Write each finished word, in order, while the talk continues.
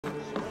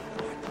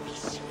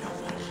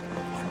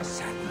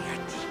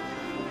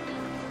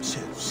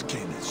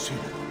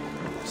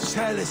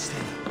Celestine.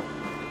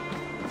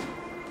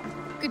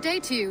 Good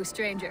day to you,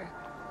 stranger.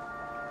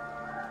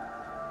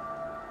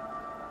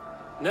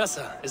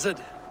 Nessa, is it?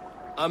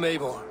 I'm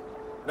Eivor.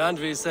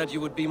 Randvi said you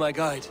would be my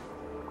guide.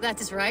 That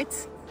is right.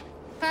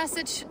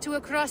 Passage to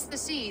across the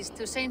seas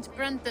to Saint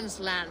Brenton's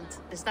land,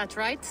 is that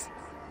right?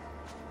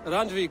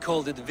 Randvi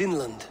called it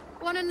Vinland.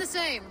 One and the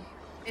same.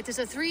 It is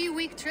a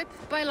 3-week trip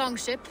by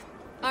longship.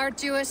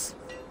 Arduous,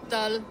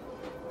 dull,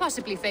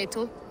 possibly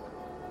fatal.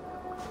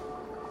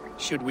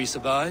 Should we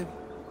survive,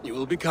 you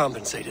will be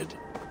compensated.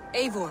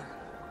 Eivor,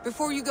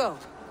 before you go,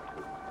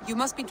 you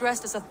must be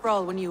dressed as a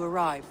thrall when you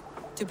arrive.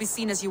 To be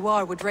seen as you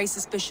are would raise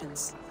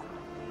suspicions.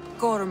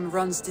 Gorm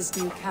runs this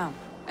new camp,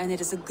 and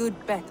it is a good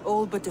bet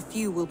all but a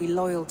few will be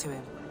loyal to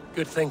him.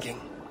 Good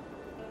thinking.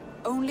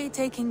 Only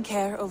taking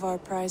care of our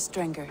prize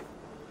Strenger.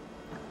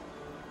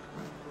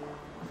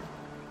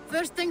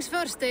 First things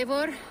first,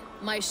 Eivor.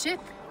 My ship,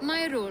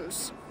 my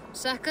rules.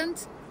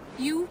 Second,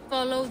 you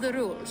follow the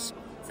rules.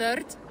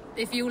 Third,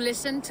 if you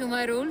listen to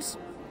my rules,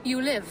 you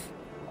live.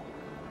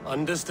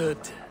 Understood.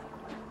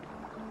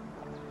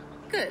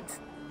 Good.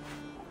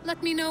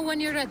 Let me know when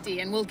you're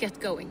ready and we'll get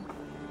going.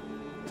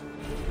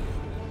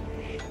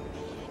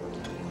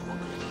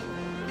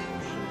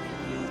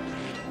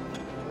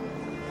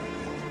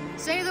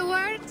 Say the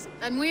word,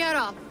 and we are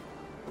off.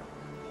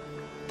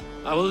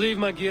 I will leave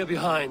my gear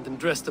behind and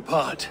dress the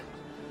part.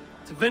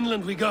 To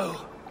Vinland we go.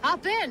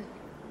 Hop in.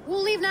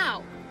 We'll leave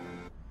now.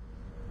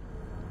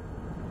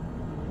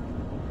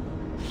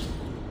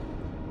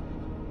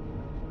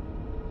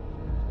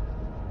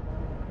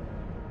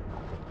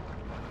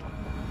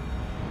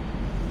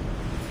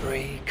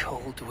 Three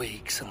cold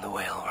weeks on the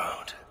whale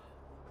road.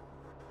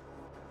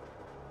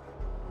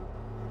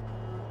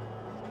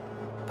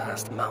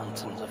 Past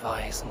mountains of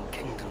ice and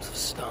kingdoms of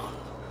stone.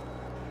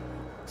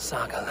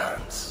 Saga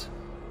lands.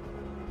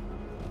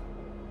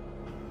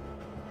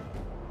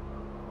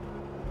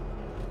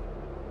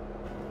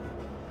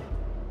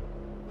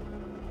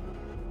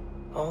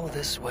 All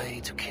this way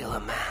to kill a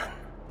man.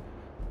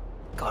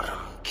 Gorm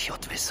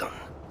Kjotvisson,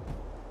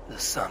 the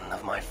son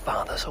of my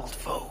father's old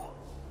foe.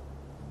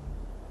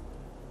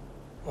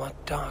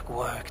 What dark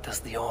work does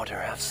the Order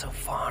have so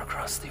far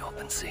across the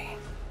open sea?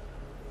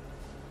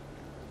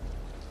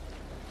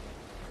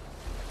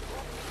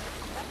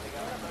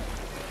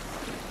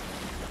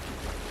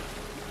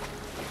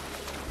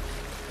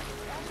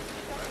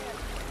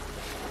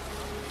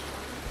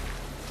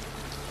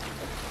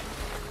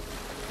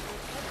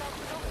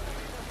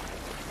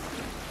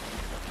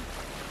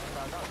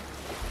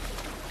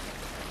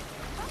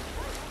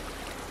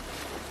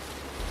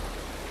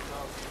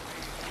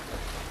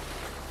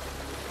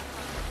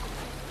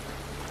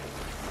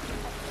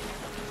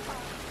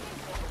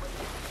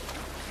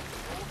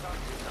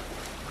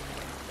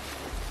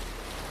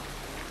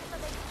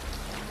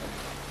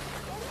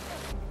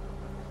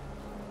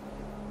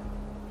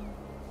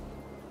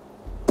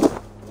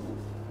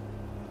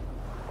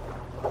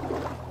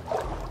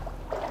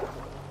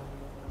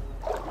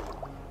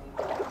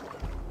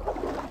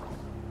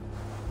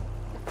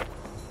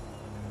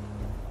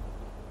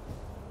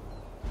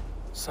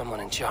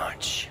 Someone in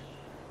charge.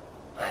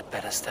 I had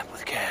better step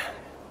with care.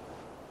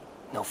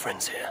 No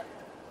friends here.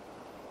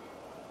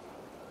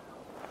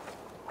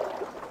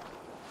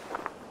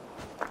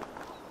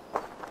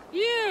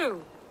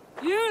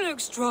 You look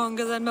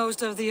stronger than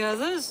most of the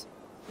others.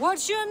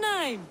 What's your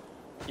name?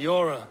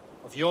 Yora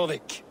of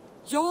Jorvik.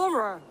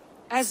 Yora,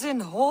 as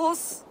in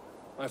horse?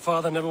 My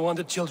father never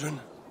wanted children.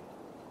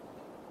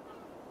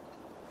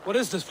 What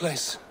is this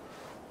place?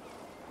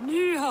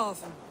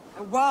 Newhaven,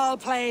 a wild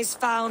place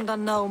found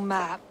on no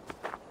map.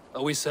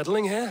 Are we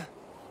settling here?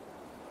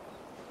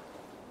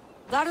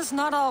 That is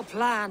not our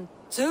plan.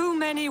 Too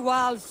many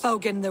wild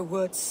folk in the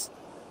woods.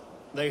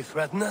 They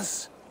threaten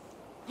us?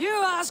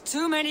 You ask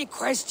too many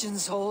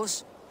questions,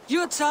 horse.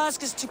 Your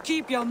task is to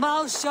keep your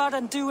mouth shut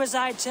and do as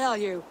I tell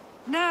you.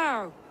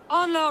 Now,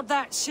 unload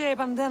that ship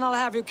and then I'll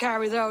have you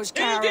carry those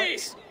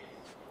carrots.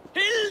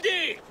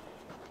 Hildi!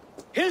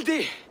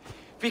 Hildi!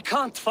 We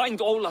can't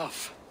find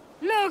Olaf.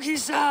 Look,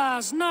 his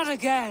ass, not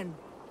again.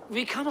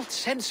 We cannot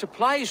send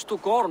supplies to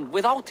Gorm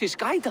without his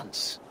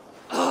guidance.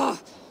 Ugh!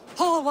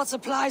 Haul what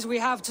supplies we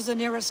have to the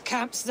nearest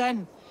camps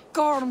then.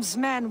 Gorm's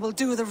men will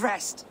do the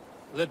rest.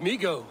 Let me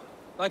go.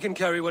 I can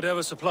carry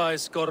whatever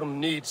supplies Gorm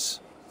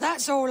needs.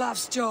 That's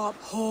Olaf's job,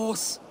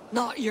 horse,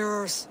 not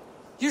yours.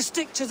 You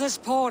stick to this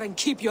port and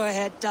keep your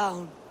head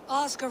down.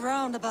 Ask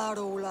around about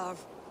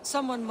Olaf.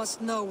 Someone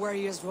must know where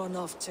he has run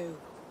off to.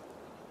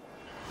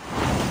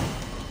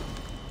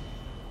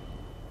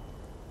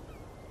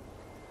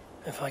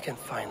 If I can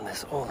find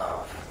this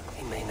Olaf,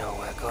 he may know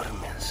where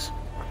Gorm is.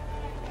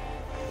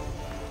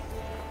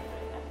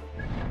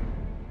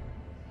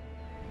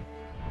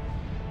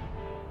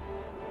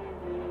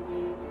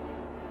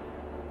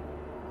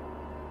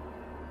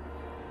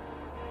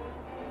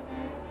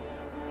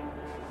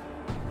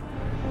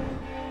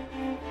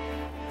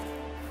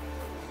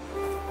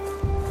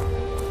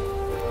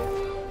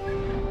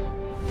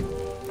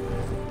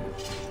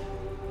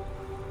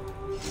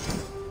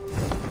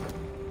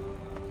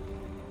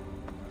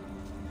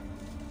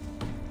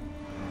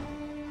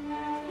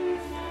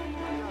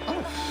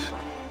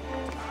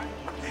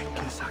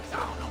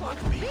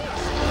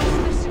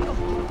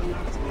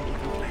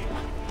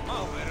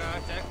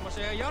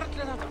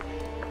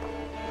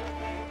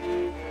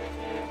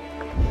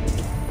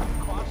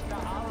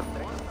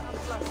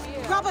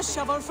 Grab a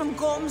shovel from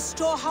Gorm's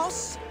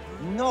storehouse.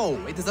 No,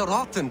 it is a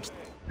rotten.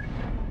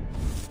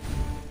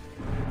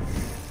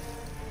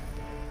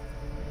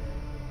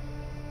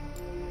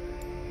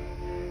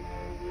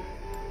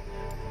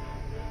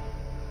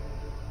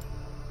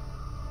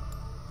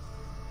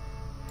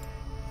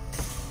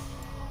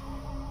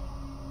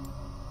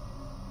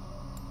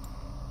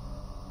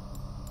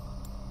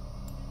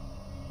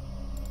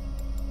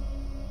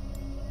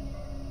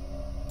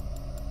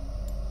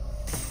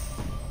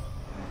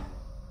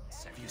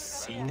 Have you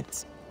seen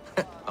it?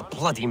 A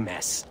bloody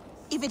mess.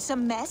 If it's a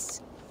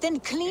mess, then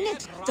clean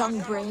it,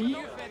 dung-brain.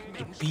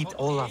 He beat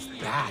Olaf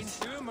bad.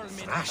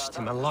 Thrashed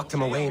him and locked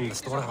him away in the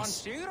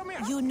storehouse.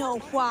 You know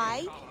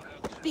why?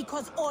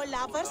 Because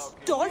Olafur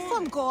stole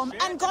from Gorm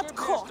and got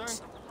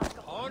caught.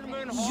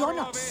 You're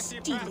not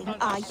stealing,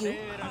 are you?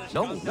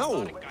 No,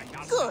 no.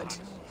 Good.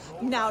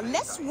 Now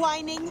less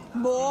whining,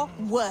 more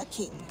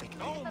working.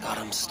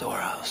 Godham's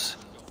storehouse.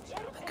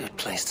 A good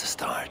place to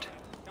start.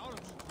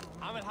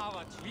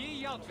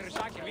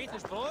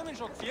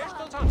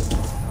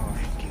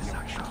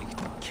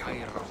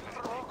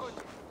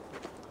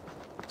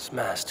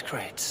 Smashed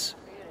crates.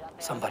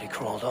 Somebody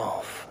crawled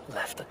off,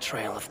 left a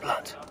trail of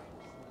blood.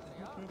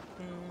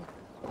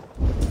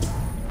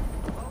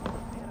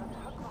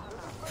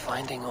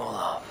 Finding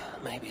Olaf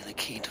may be the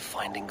key to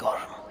finding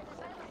Gorm.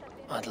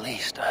 At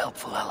least a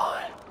helpful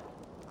ally.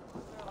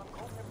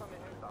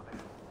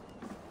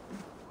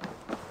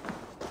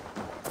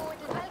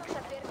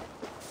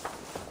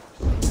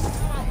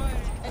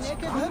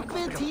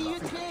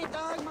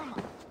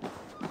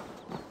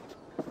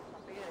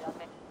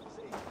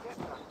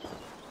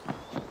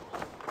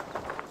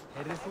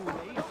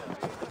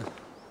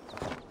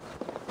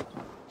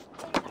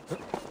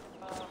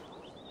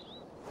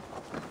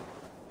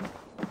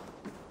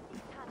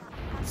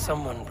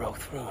 Someone broke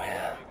through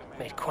here,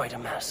 made quite a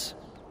mess.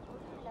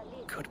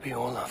 Could be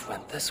Olaf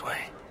went this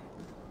way.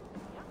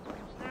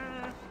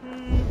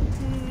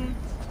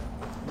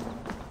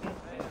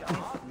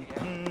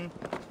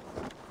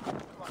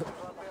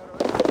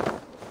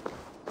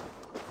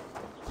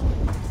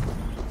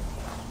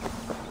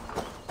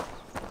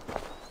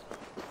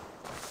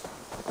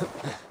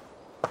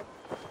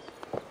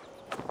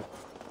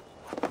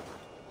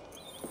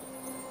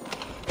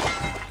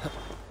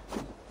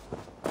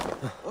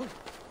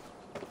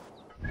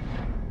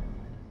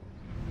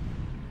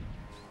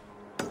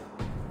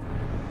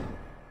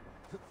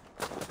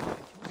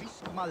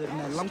 Maður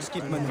með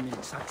langskipmönnum í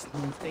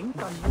saxnum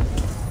þengan.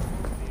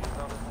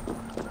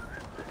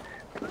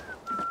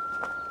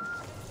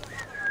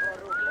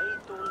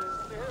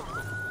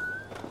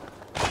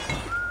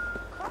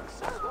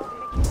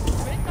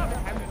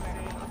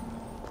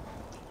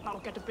 Má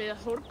getur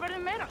beðið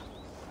Þórberði meira.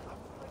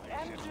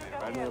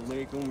 Verður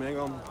mikið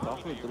mega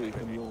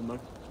dagligdryk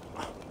Jónar.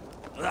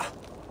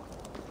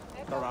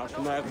 Það var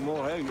snakk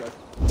mó hegja.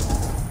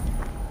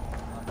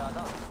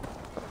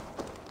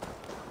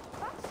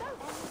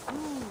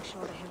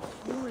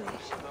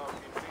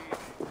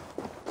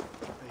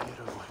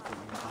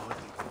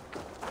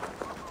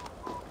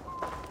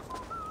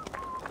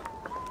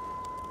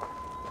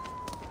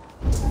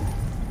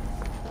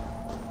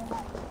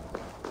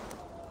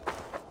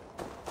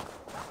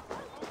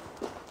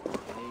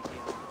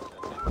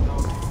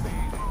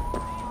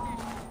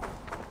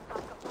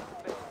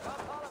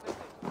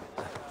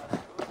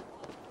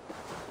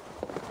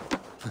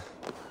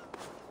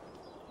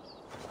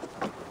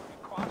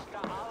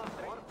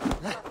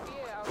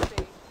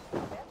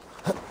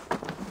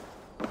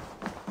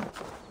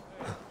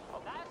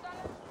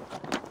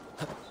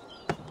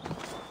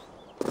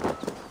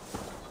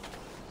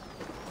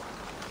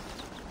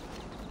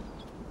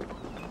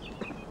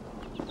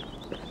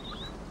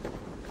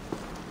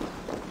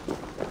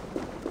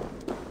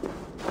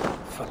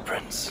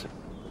 Footprints.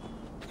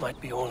 Might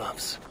be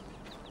Olaf's.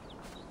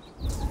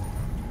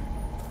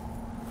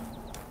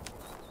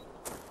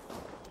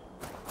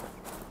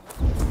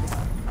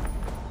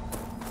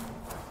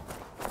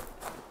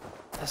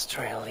 This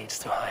trail leads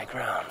to high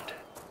ground.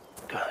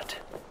 Good.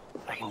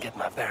 I can get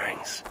my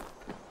bearings.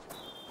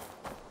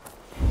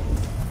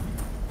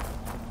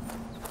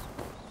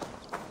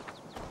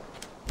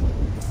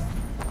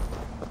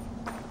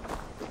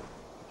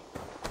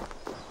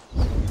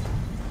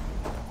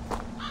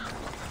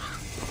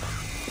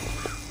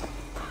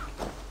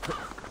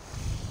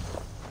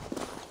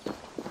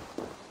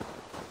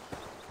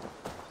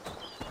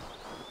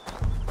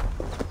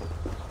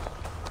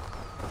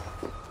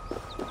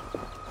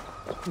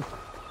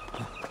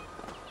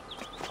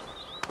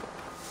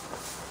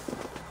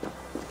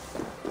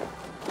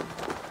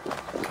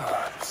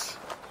 Gods.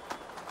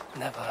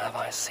 Never have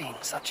I seen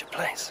such a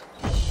place.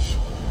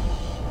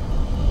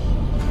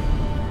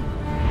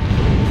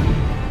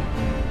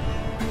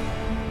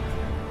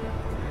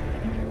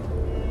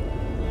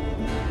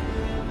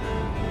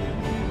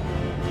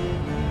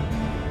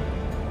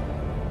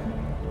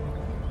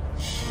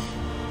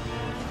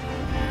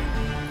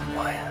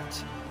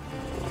 Quiet.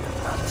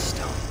 Not a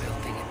stone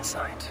building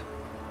inside.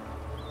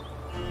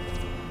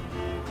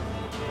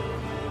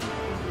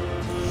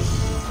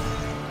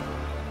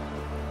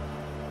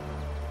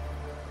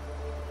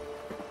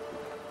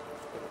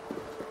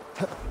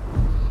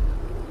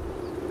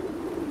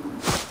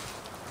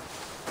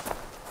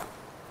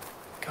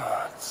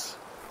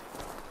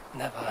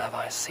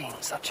 seen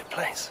such a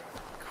place.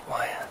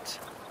 Quiet,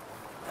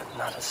 and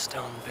not a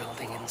stone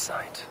building in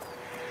sight.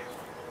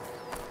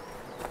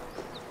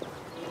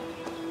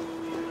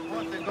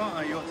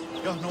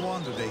 Jag no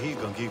wonder det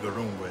higan giga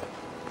runwe.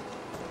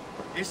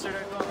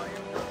 Isere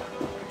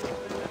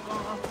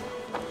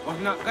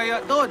Wag na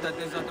kaya doon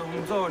at sa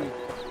tong zone.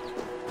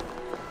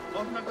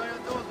 Wag na kaya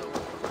doon.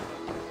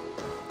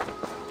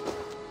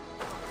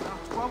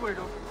 Forward.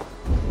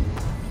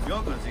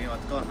 Jag kan se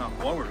att kan ha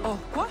forward. Oh,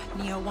 what?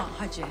 Nia want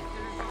haje.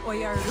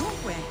 Oyar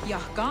runwe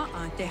yahga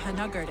ante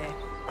hanagerde.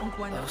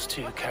 Those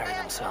two carry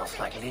themselves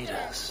like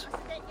leaders.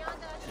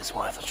 It is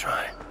worth a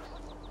try.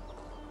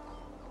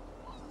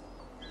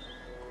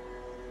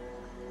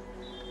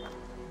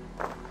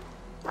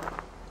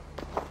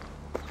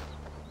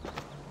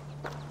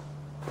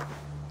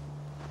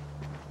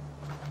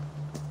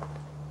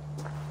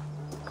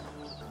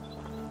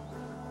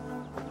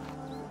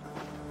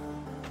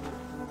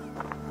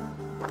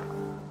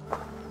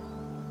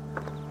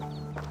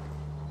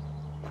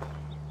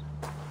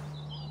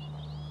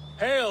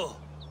 Hail,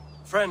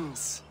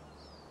 friends.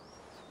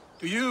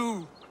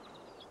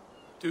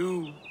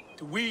 Do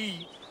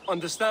we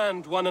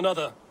understand one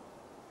another?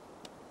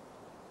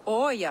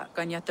 Oya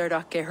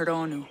ganyaterda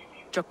kehronu.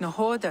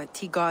 Joknahoda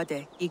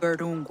tigade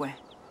igerungwe.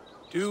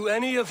 Do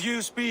any of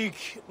you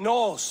speak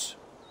Norse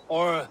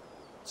or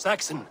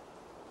Saxon?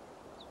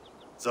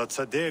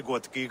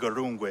 Zatsadegot giga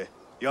runwe.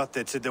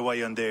 Yate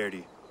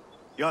tsidewayanderi.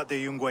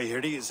 Yate yungwe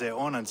herize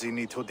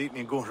onanzini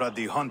toditni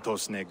gunradi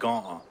hantosne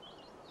gaa.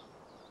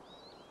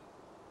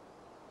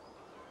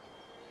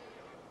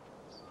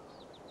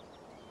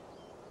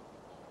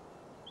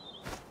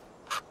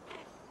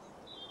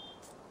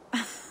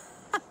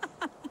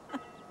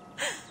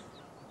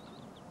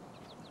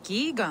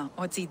 Giga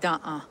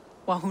ozidaa.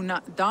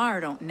 Wahuna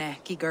dardo ne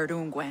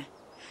kigerungwe.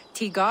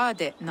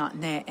 Tigade not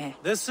ne.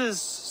 This is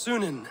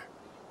Sunan.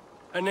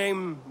 Her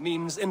name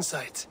means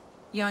insight.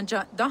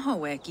 Yanja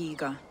dahawe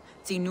giga.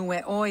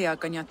 Zinue oya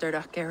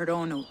ganyaterda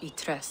kehronu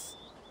itres.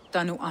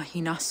 Danu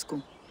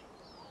ahinasku.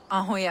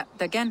 Ahoya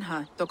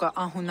dagenha toga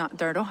ahuna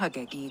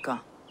dardohage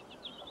giga.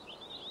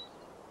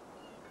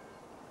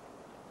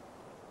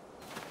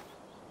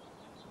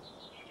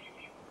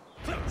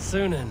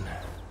 Sunan,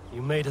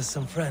 you made us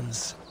some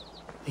friends.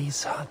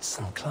 These huts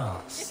and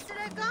clothes.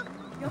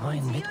 Am I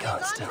in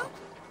Midgard still?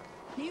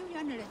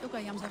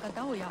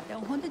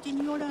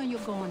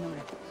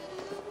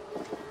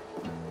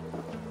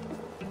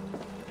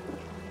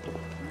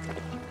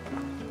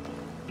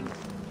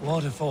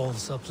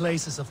 Waterfalls are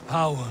places of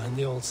power in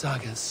the old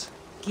sagas.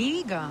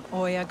 Giga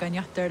oya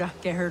ganyaterda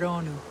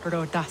kehronu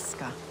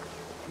rodaska.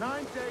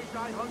 9 days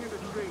I hung in the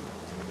tree.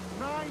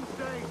 9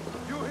 days.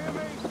 You hear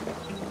me?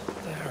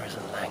 There is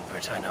a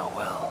language I know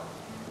well,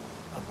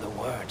 but the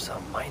words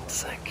are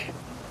mind-sick.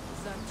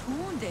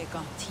 Zatunde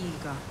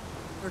gantiga.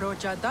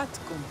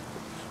 Rojadatkum.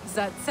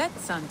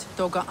 Zatsetsant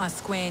toga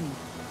asqueni.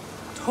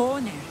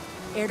 Toner.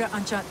 Erda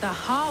anchata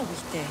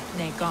hawite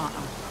negaa.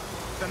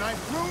 Then I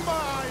threw my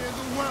eye in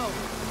the well.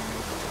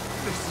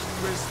 This is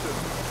wisdom.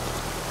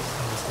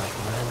 Sounds like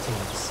ranting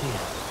of a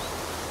seer.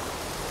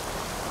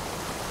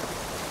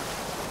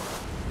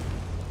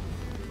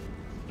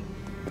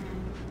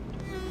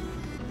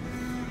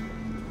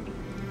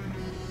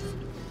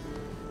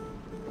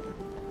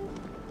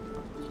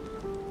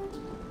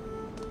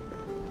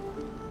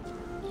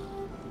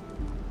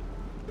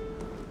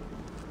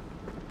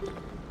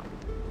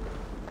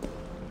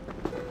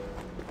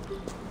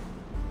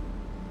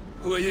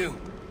 Who are you?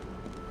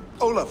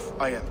 Olaf,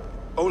 I am.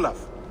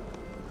 Olaf.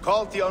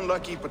 Called the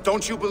unlucky, but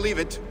don't you believe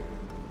it?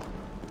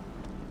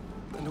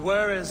 And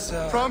where is,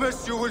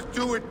 Promise you will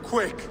do it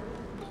quick.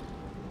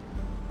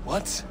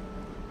 What?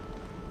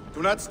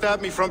 Do not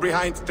stab me from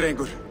behind,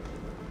 Drengur.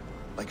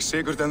 Like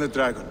Sigurd and the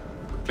dragon.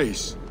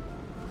 Please.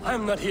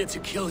 I'm not here to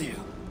kill you.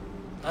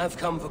 I've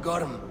come for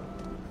Gorm.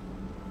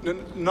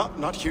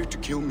 Not here to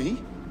kill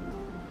me?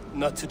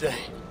 Not today.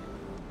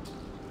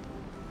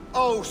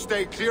 Oh,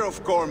 stay clear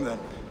of Gorm, then.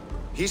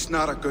 He's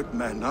not a good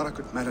man, not a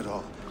good man at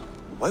all.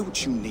 Why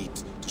would you need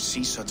to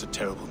see such a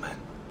terrible man?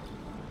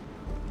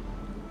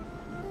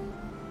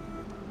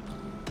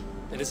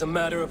 It is a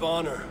matter of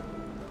honor,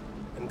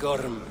 and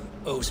Gorm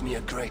owes me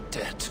a great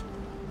debt.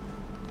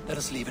 Let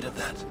us leave it at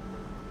that.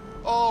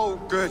 Oh,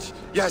 good.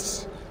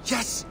 Yes.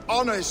 Yes,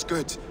 honor is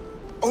good.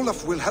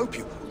 Olaf will help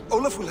you.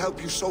 Olaf will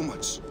help you so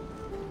much.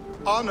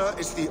 Honor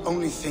is the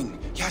only thing.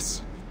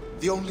 Yes,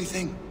 the only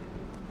thing.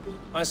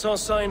 I saw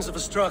signs of a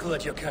struggle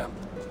at your camp.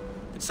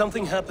 Did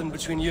something happen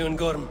between you and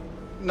Gorm?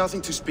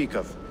 Nothing to speak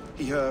of.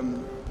 He,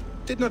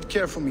 did not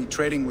care for me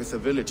trading with the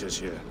villagers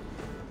here.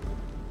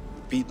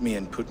 Beat me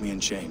and put me in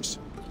chains.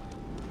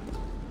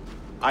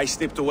 I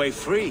slipped away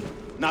free.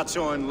 Not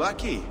so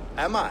unlucky,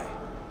 am I?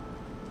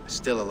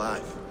 Still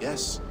alive,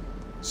 yes.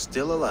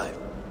 Still alive.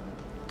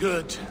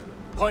 Good.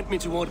 Point me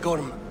toward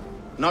Gorm.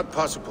 Not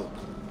possible.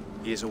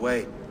 He is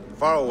away.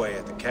 Far away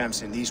at the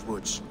camps in these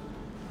woods.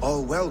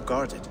 All well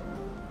guarded.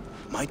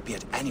 Might be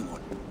at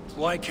anyone.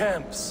 Why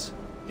camps?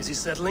 Is he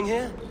settling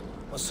here?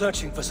 Or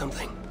searching for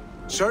something?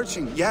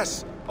 Searching,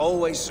 yes.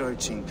 always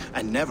searching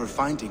and never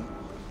finding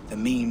the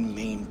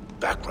mean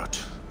backrot.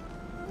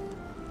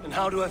 And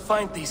how do I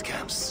find these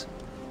camps?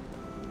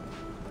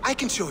 I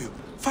can show you.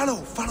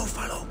 Follow.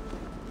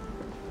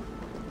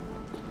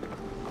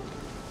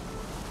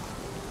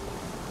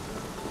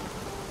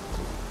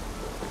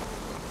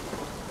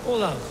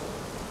 Olav,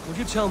 would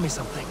you tell me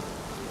something?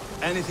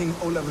 Anything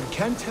Olavur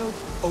can tell,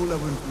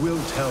 Olavur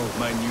will tell,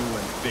 my new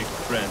and big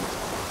friend.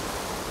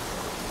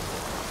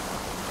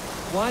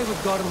 Why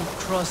would Gotham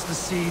cross the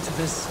sea to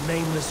this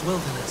nameless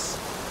wilderness?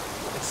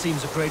 It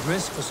seems a great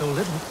risk for so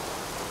little.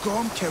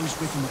 Gorm carries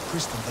with him a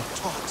crystal that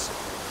talks.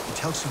 It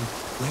tells him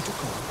where to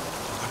go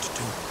and what to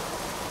do.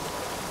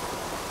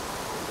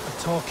 A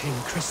talking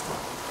crystal.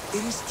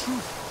 It is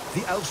truth.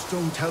 The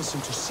Elfstone tells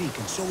him to seek,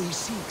 and so he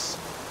seeks.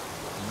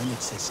 And when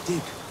it says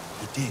dig,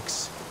 he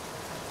digs.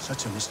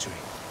 Such a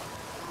mystery.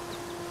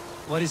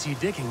 What is he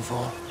digging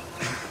for?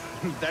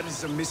 That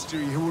is a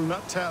mystery he will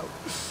not tell.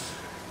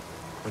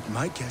 But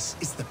my guess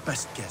is the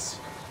best guess.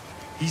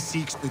 He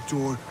seeks the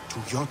door to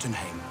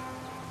Jotunheim.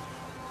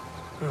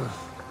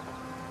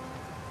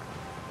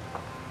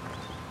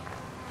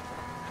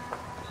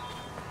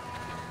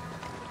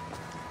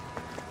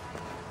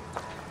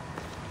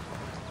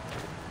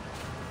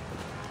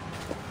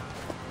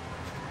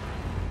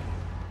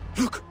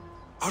 Look!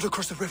 Out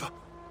across the river.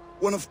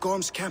 One of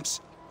Gorm's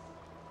camps.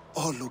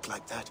 All look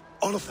like that.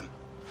 All of them.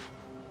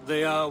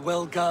 They are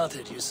well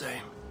guarded, you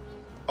say?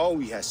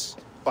 Oh, yes.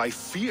 By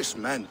fierce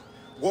men.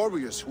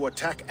 Warriors who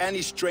attack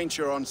any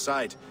stranger on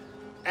sight.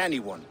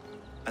 Anyone.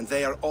 And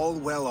they are all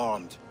well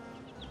armed.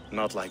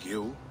 Not like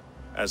you.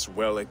 As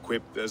well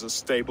equipped as a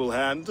stable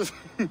hand.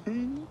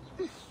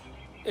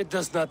 It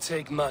does not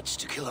take much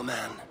to kill a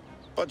man.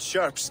 But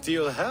sharp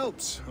steel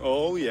helps.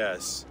 Oh,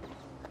 yes.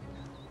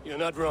 You're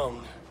not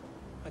wrong.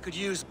 I could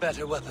use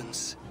better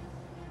weapons.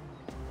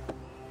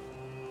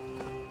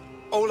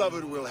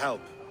 Olavur will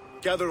help.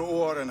 Gather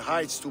ore and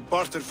hides to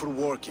barter for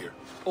war gear.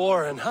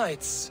 Ore and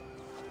heights?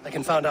 I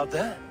can find out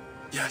there?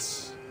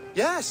 Yes.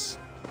 Yes!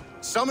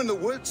 Some in the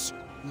woods,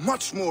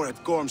 much more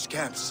at Gorm's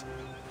camps.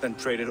 Then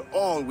traded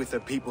all with the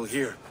people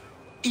here.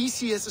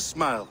 Easy as a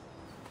smile.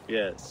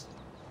 Yes.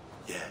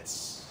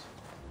 Yes.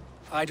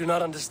 I do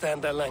not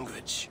understand their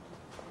language.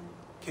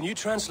 Can you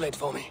translate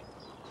for me?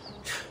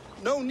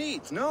 No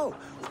need, no.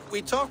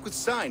 We talk with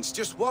signs.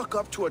 Just walk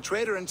up to a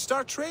trader and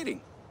start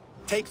trading.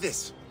 Take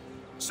this.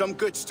 Some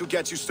goods to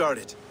get you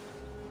started.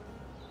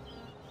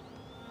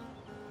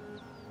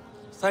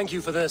 Thank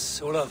you for this,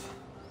 Olav.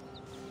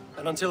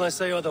 And until I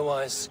say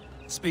otherwise,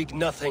 speak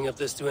nothing of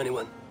this to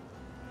anyone.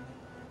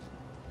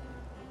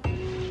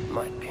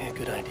 Might be a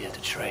good idea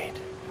to trade,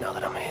 now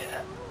that I'm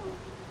here.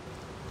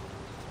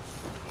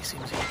 He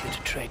seems eager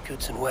to trade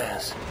goods and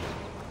wares.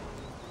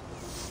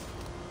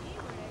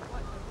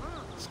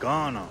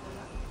 Skana.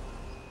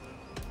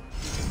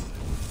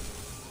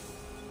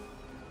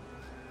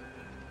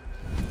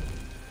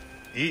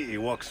 I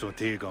waksu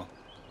tigo.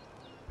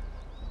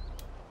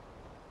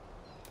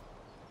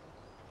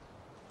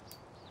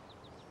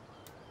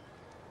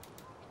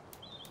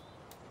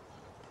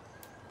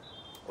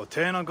 O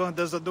tena go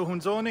deza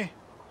duhunzoni?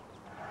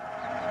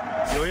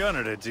 Jo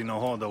janere zino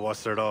hoda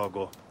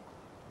waserago.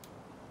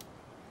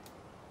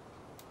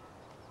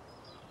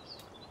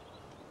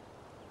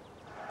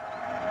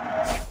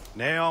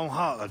 Ne on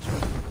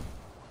halaju.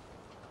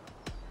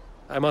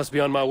 I must be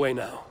on my way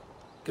now.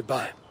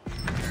 Goodbye.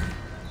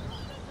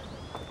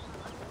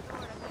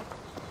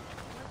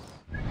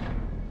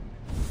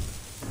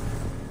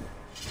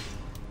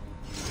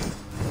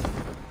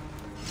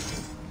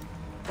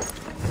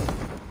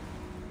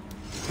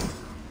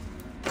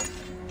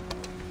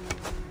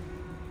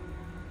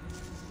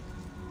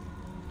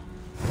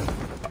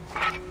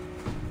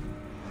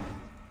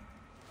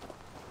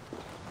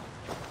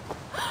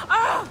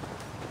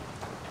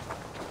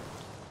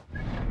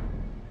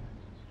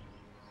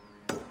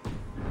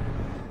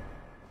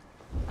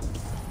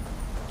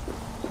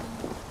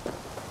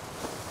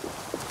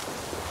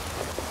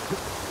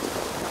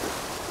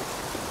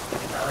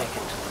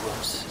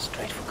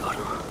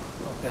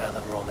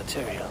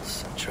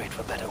 Materials and trade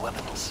for better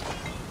weapons.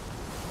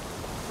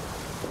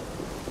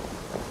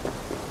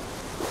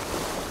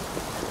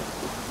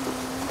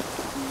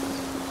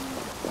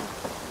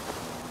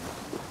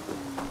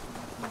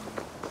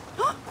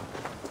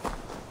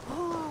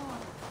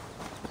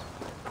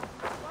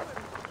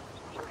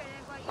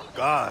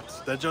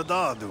 Gats, the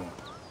jodadu.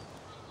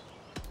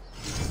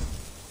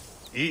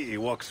 I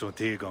waksu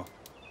tigo.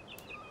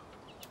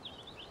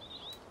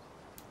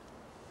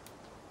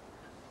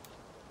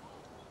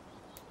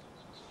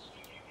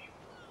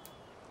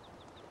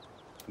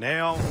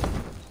 Now,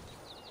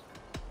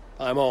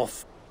 I'm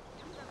off.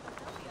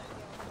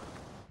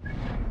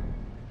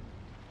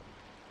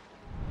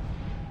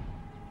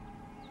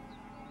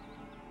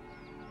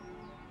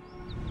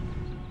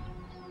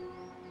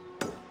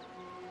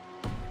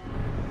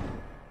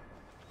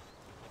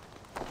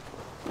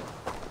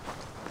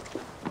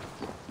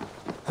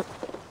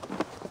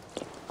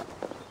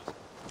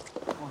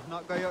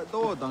 Not kaya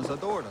dodan sa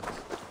dodat.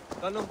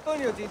 Ganun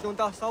tonyo titong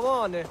ta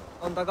sawane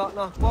ang daga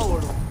na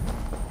kwawalo.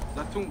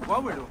 Datung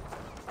kwawalo.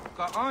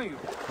 Kaayo.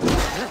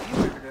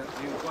 Iwere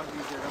yung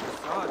kwadi jera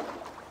basad.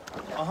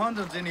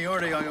 Ahandan zini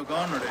ore ayo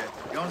ganore.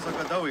 Yon sa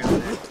kadawi.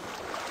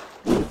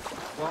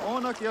 Wa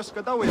onak yas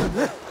kadawi.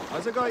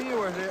 Azaga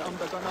iwere am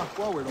daga na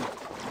kwawalo.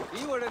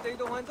 Iwere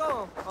titong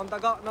hanzo ang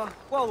daga na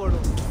kwawalo.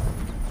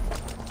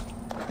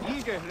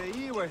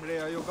 Iwere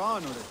ayo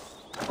ganore.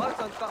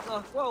 Watsan ka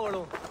na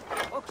kwawalo.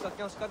 Oksak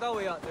yas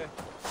kadawi ate.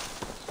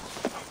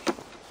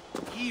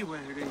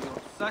 Iwere yo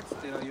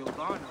sakste ayo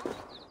ganore.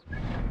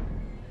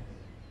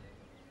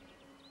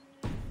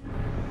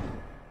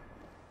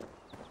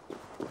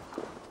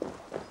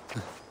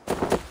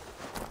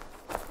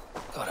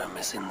 Gotham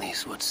is in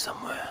these woods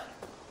somewhere.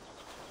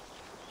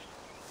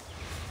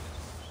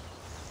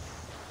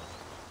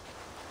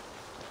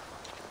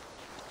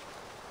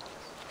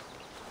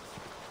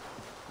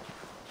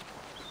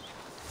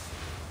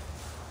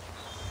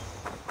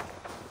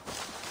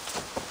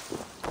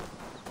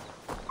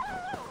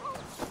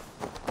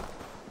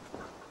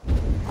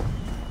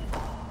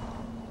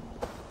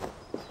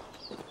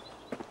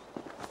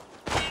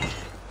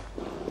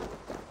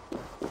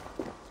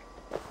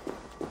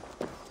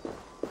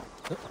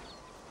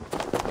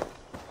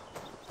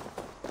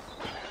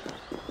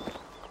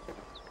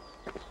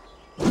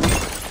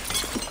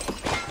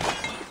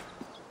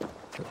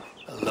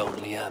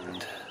 Lonely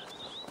end.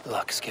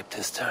 Luck skipped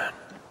his turn.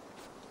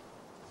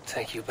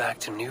 Take you back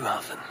to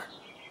Newhaven.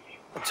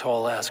 A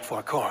tall ask for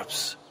a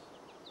corpse.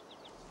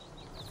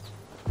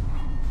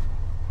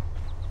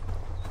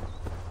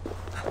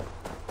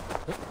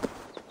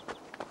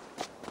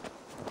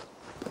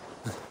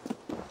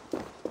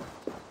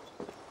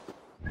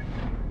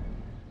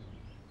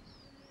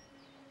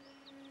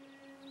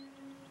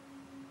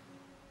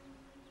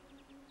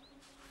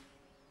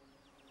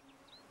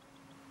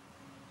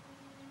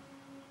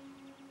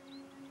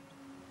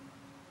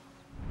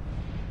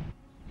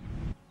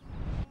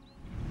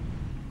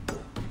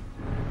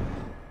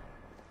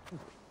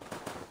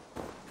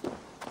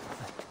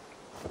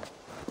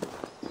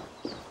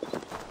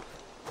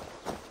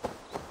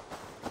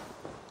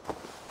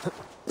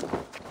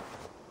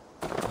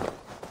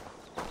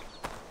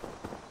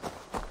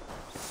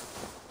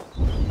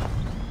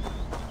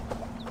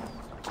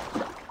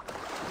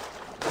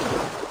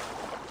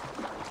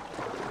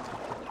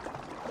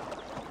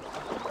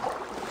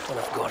 One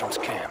of Gordon's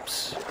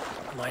camps.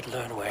 I might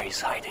learn where he's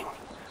hiding.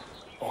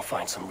 Or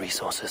find some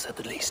resources at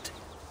the least.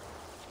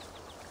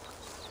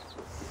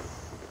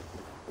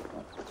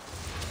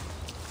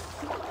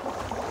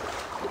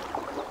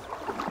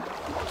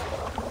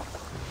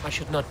 I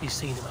should not be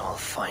seen. I'll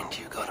find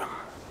you, Gotham.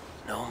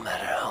 No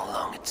matter how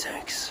long it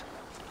takes.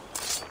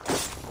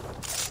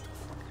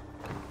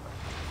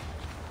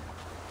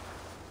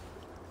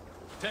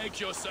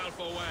 Take yourself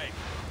away,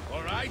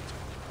 all right?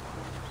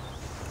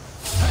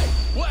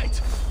 Hey,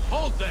 wait!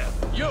 Hold there!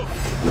 You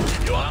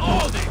are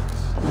holding!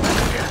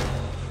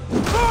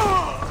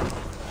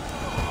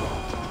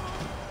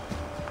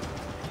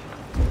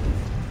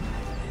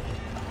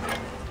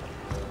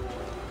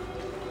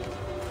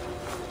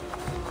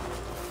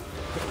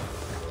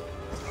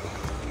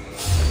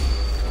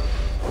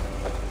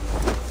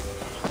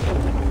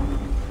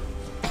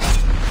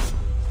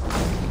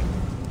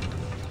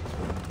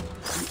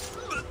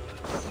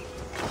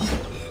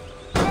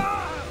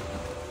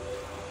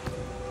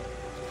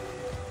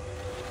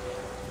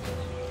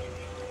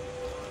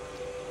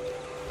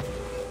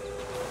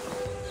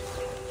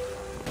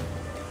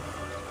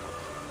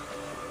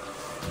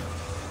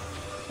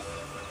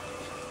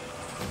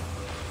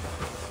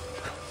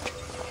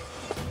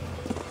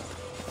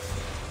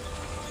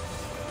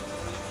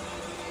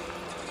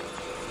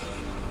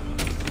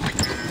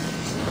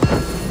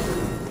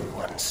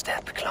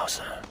 Step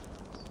closer.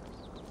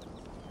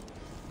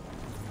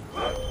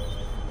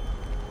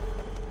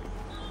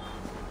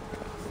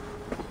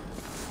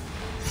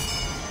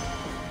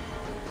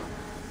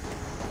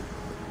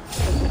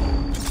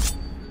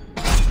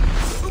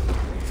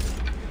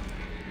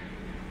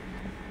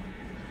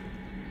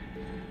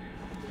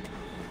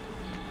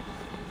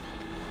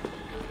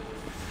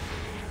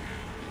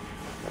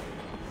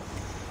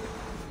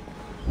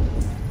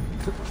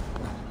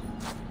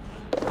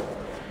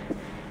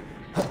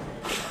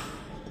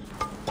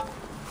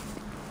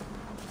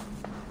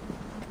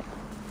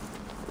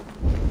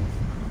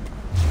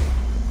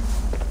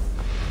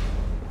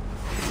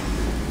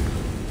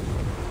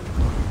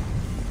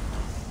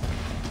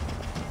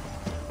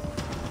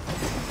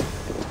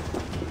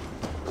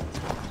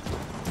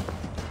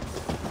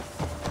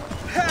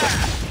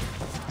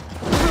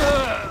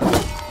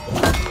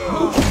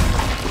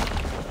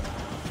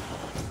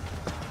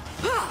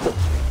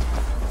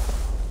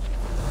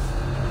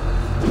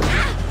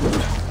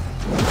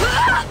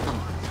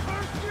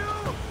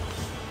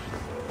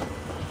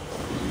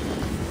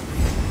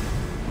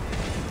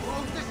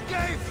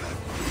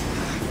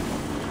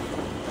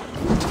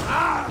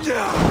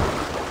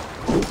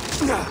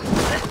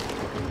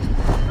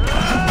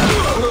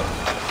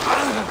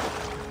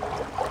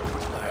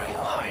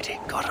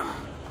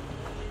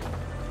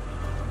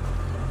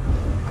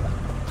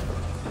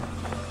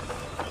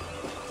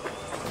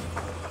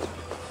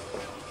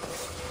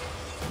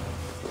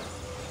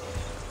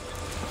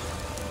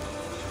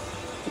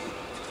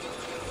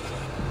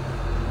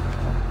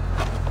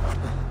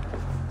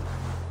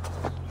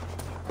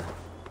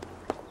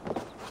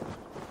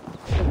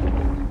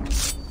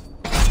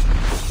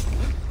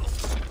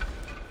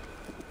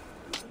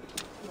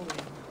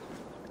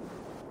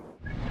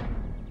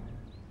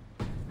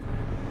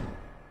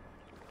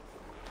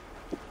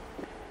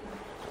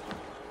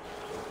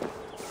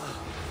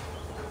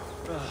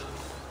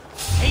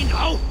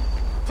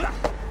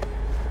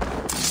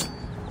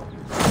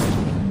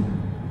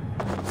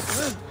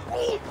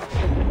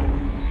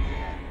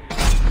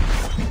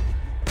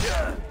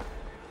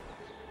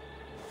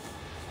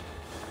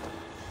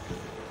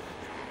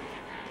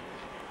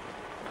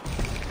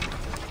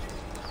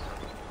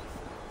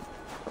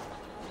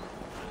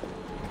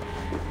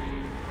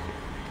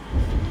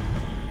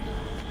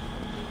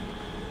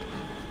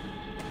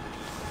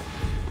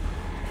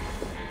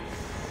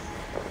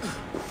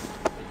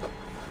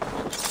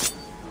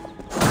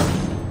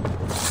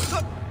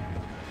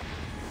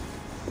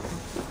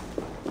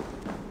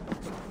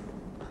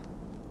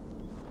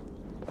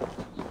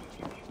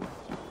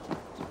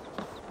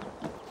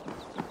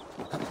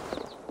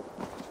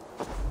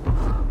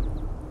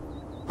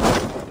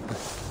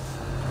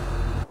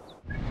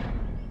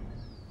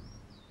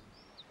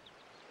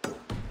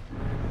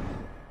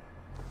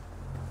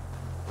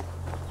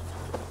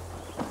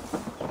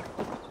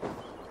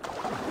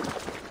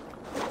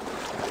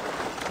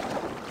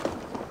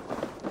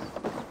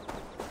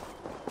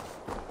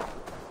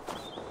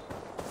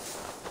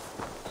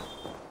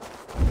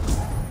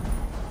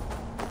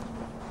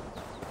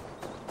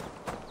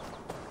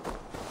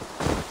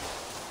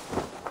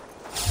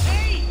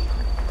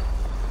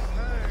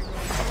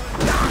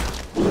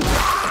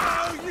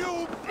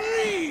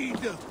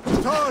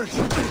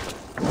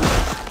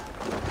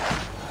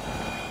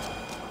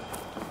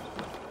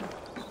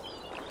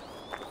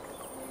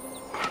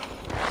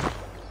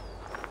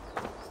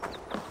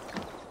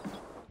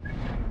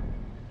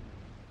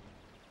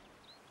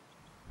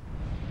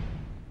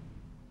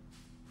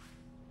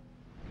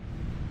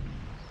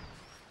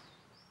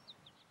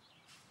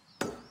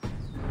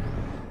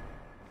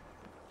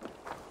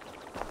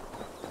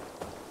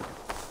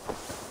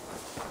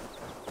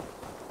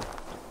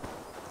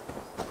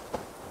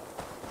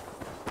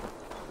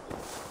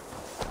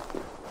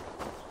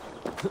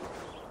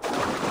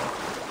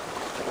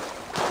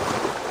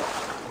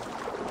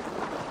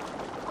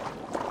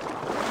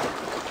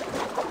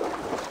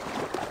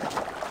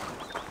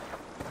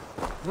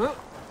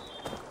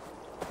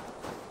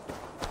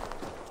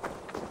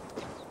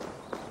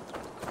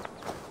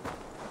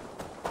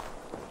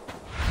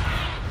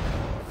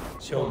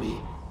 Show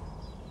me.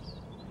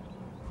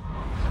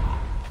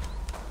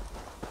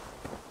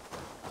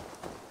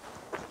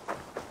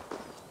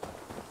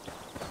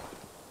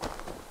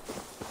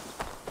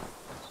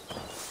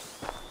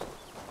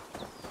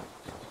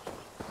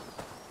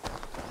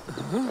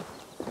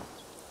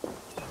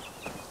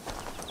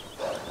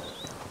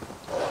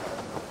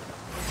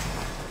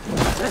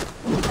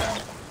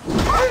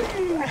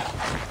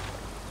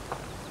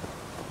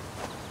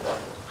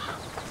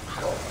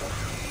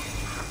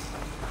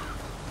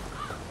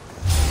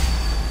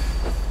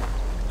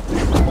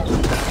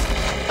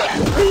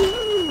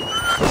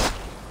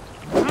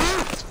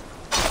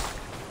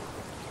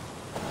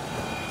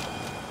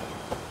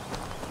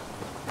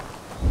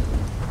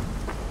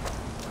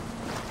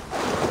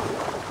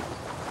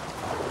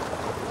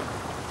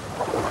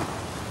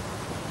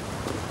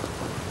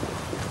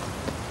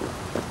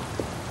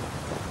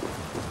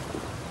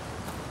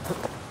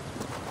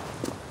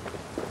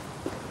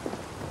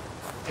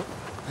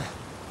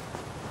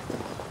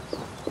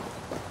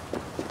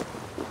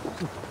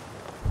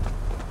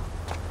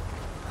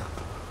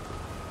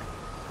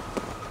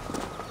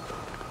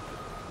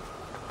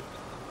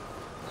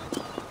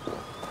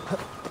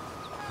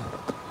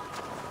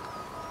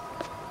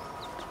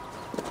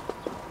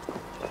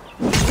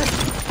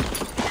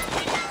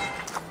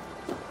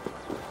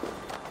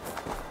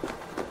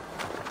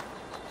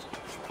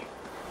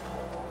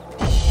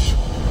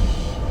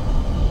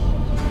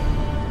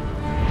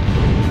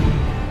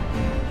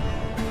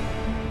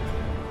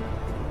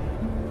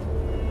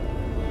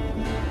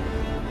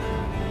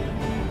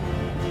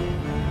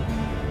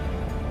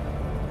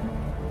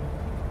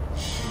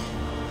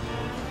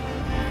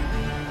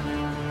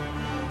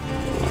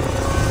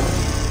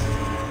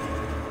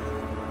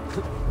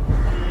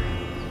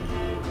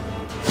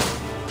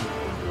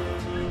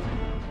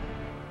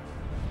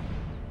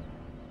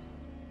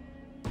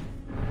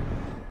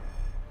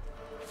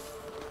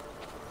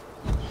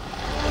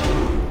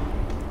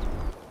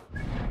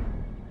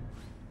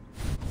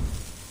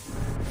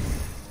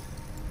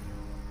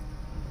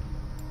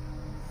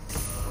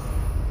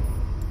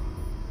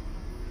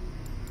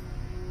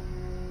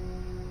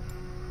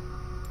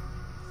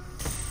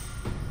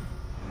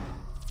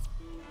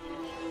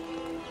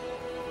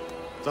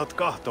 Zat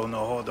kahton a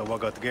hoda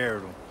vagat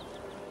geru.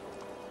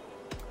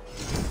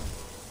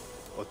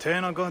 O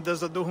tena go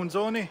deza duhun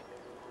zoni?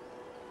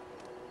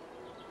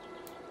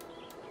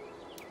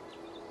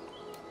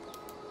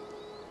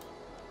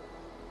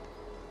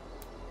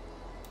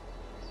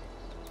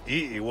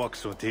 I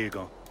waksu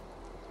tigo.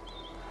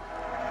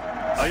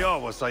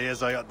 Ayawa sa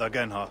yezayat da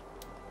genha.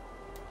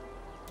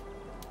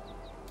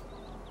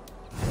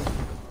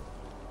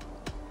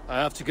 I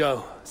have to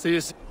go. See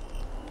you soon.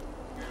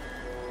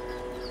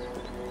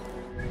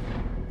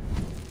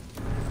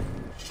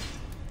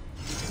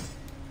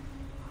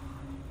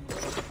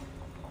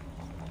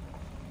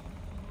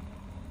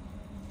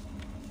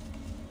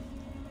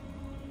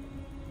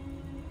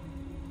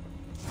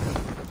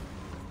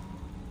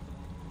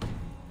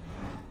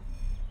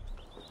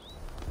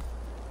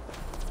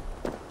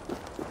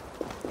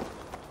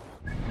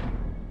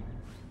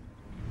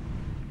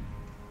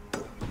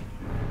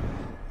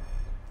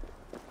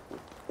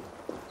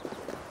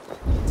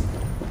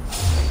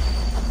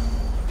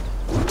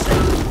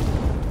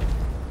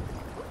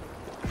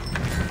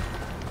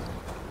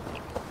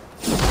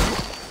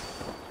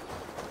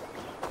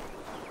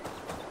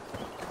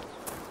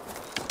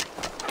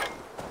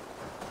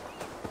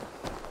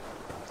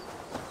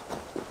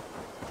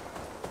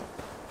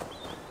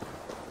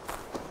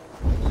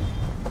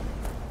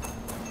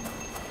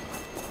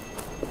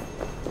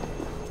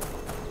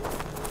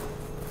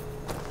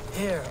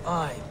 Here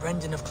I,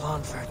 Brendan of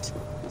Clonfert,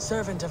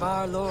 servant of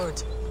our Lord,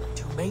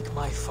 to make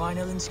my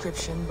final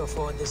inscription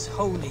before this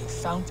holy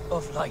fount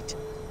of light.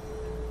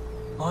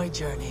 My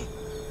journey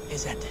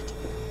is ended.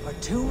 For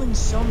 2 and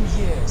some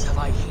years have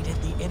I heeded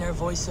the inner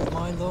voice of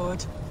my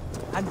Lord,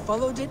 and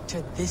followed it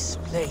to this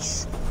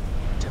place,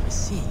 to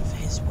receive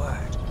his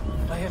word.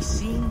 I have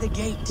seen the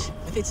gate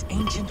with its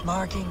ancient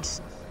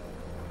markings.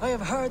 I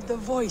have heard the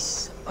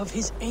voice of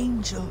his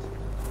angel,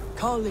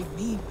 calling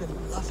me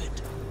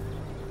beloved.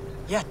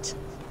 Yet,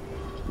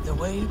 the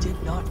way did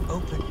not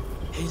open.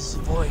 His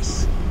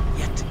voice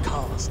yet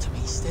calls to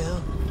me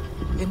still,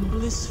 in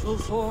blissful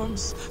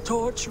forms,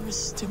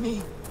 torturous to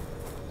me.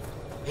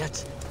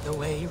 Yet, the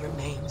way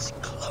remains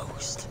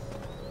closed.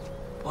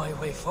 My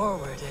way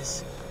forward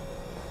is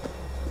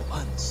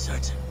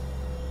uncertain.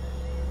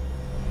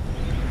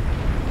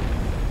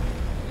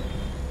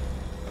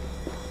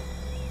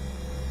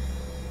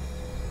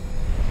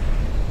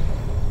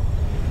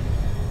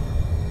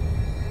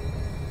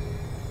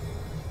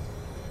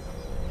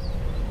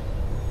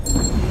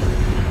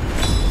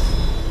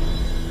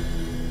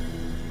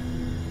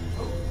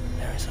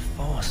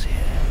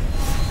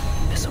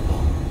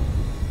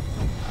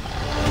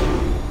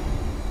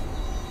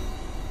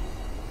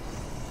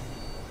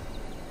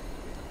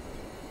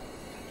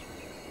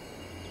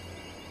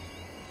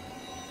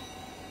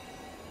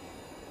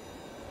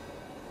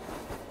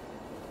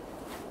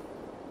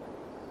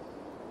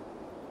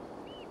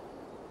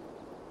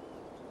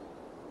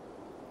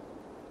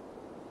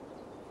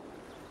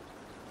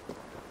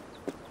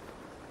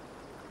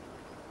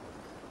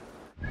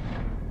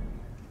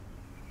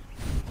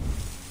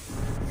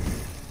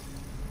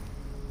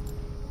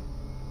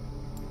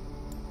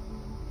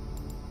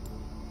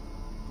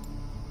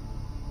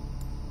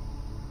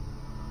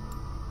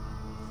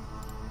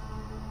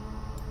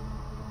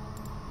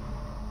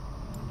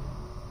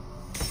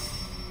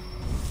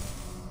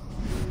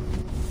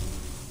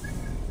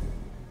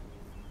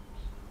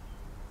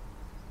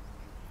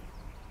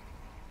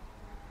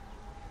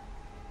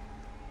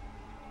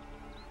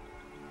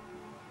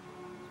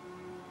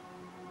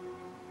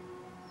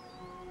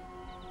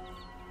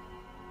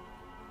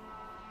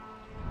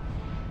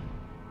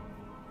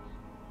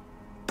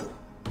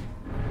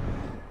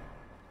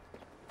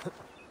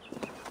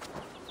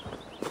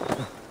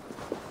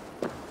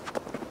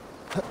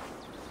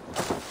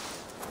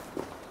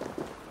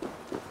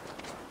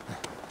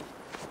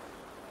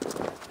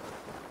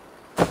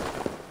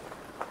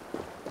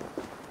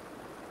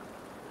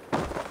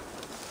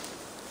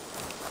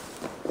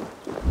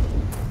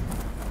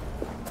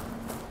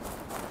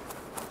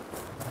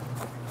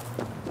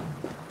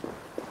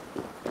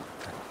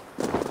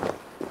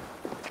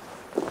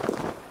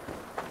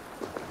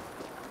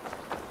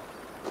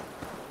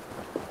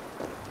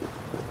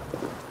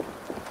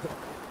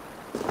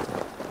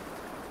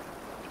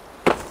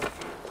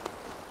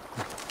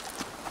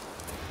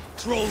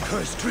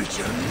 troll-cursed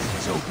creature.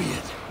 So be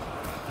it.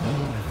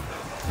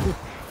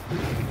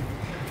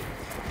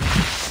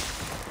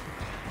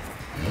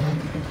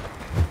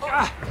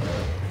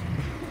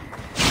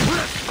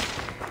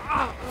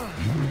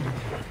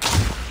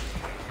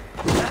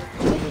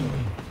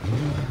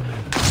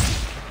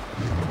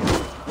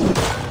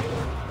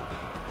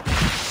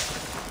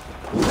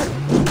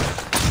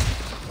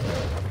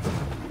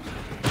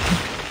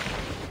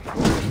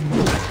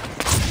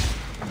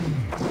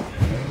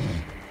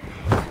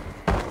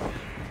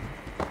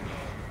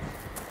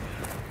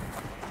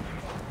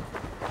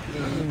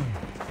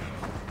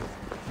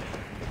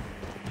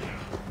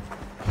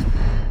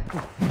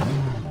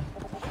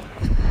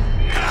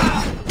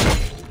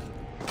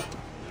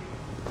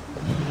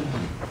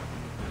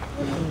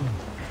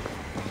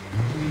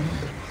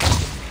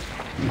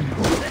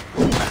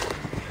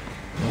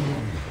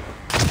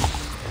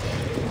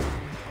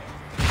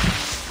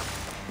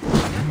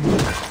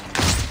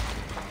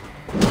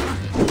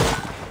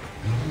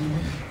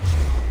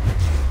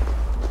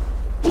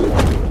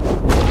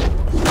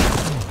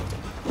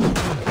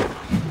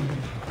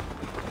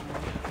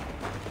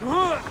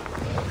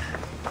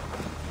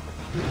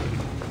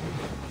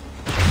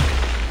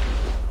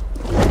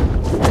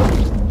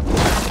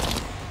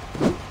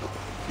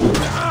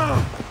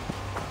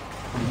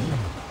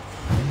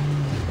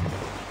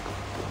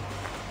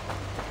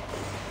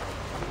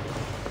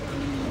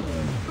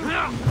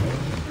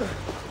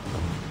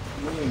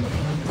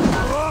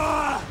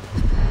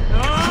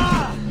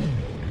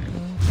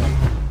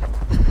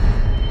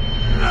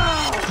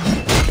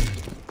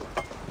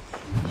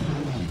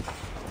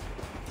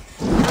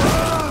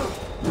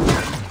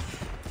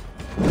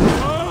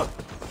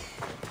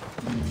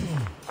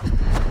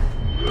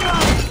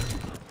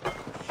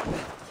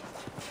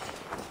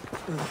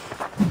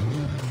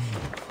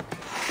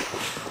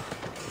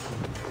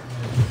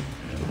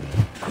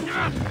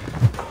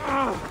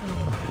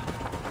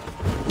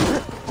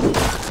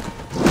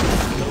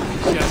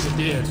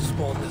 Dare to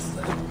spawn this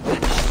thing.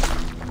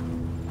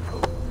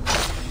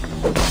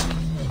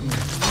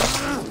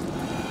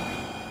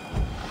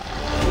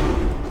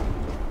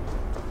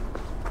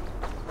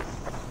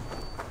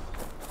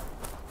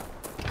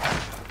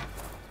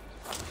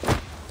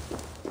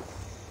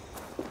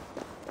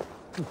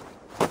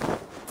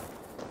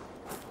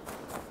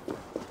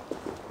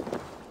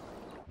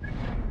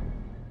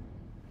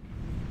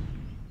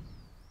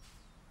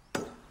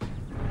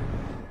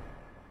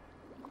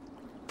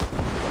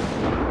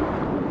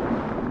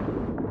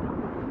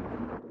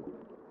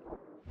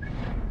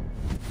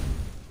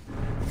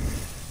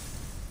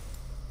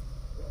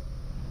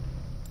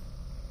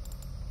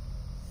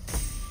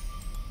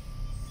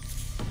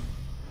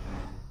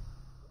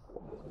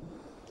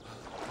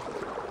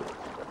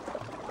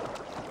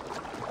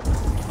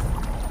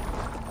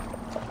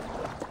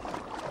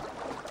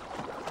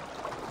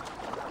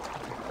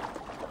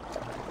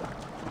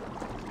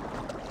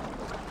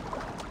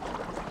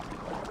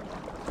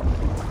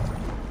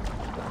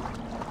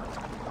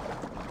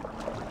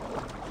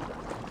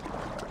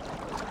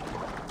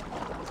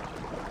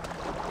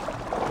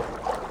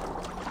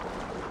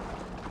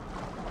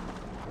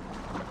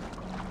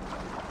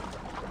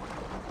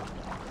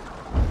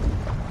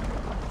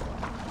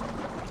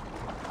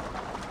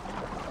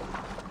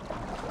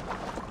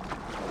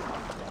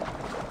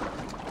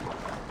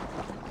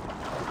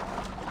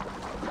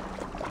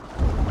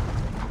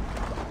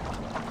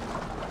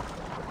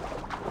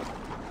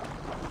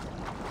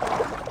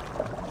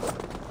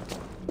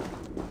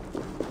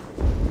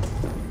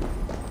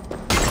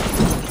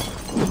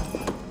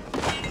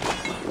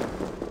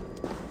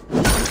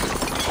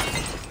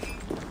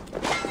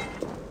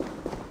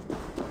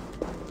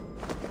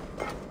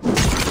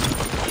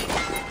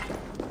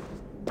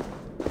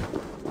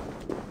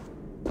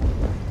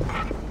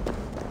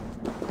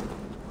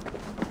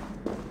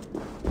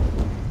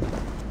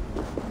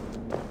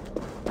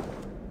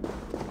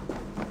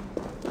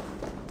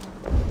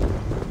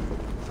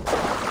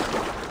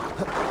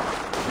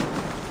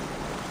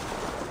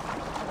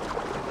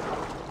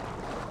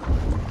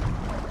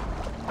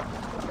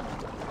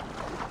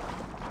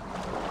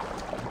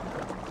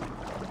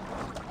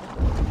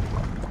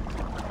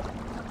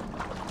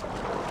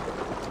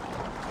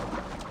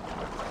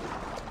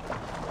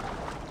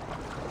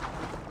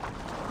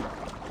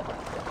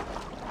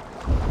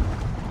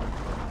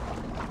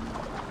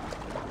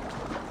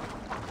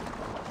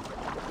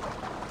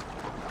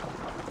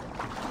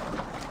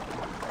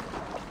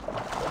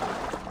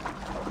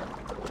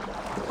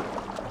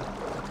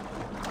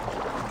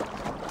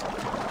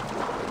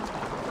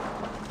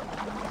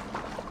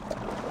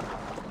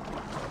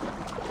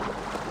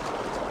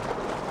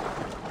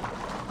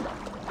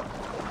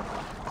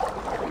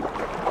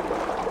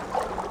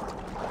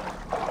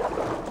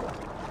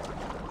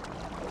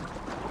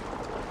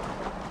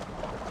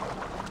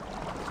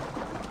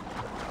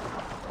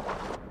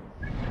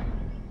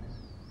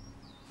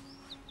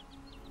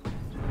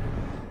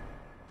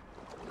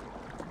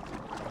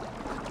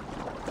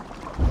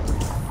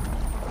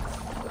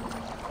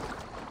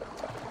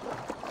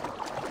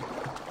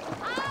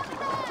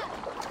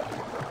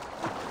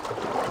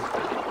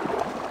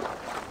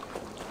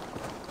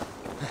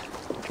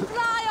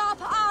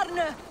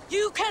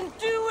 You can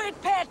do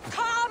it, pet!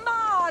 Come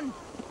on!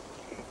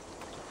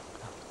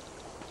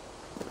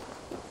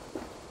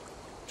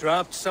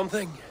 Dropped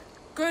something?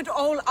 Good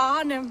old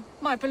Arne,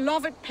 my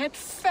beloved pet,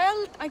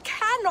 fell. I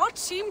cannot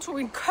seem to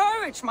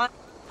encourage my...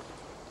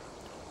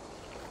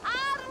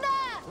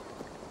 Arne!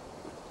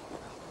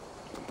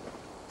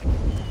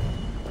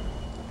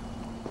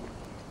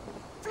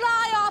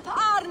 Fly up,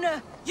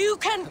 Arne! You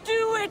can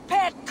do it,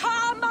 pet!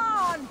 Come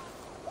on!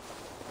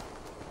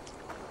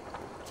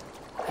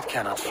 It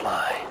cannot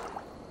fly.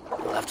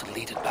 We'll have to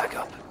lead it back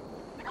up.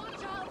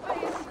 Watch out for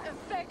his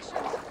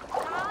infections.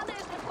 Arne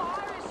is the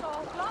virus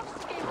or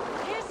gloves skin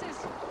kisses.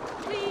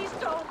 Please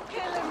don't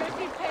kill him if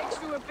he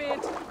pecks you a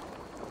bit.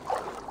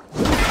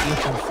 You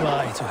can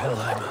fly to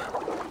Helheim.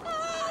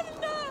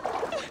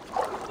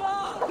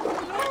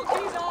 Look,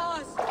 his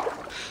ass!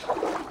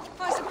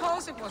 I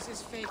suppose it was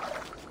his fate.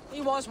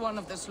 He was one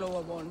of the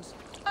slower ones.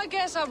 I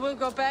guess I will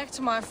go back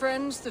to my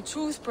friends, the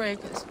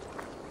Toothbreakers.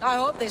 I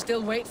hope they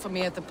still wait for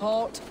me at the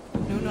port.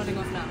 No nodding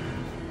off now.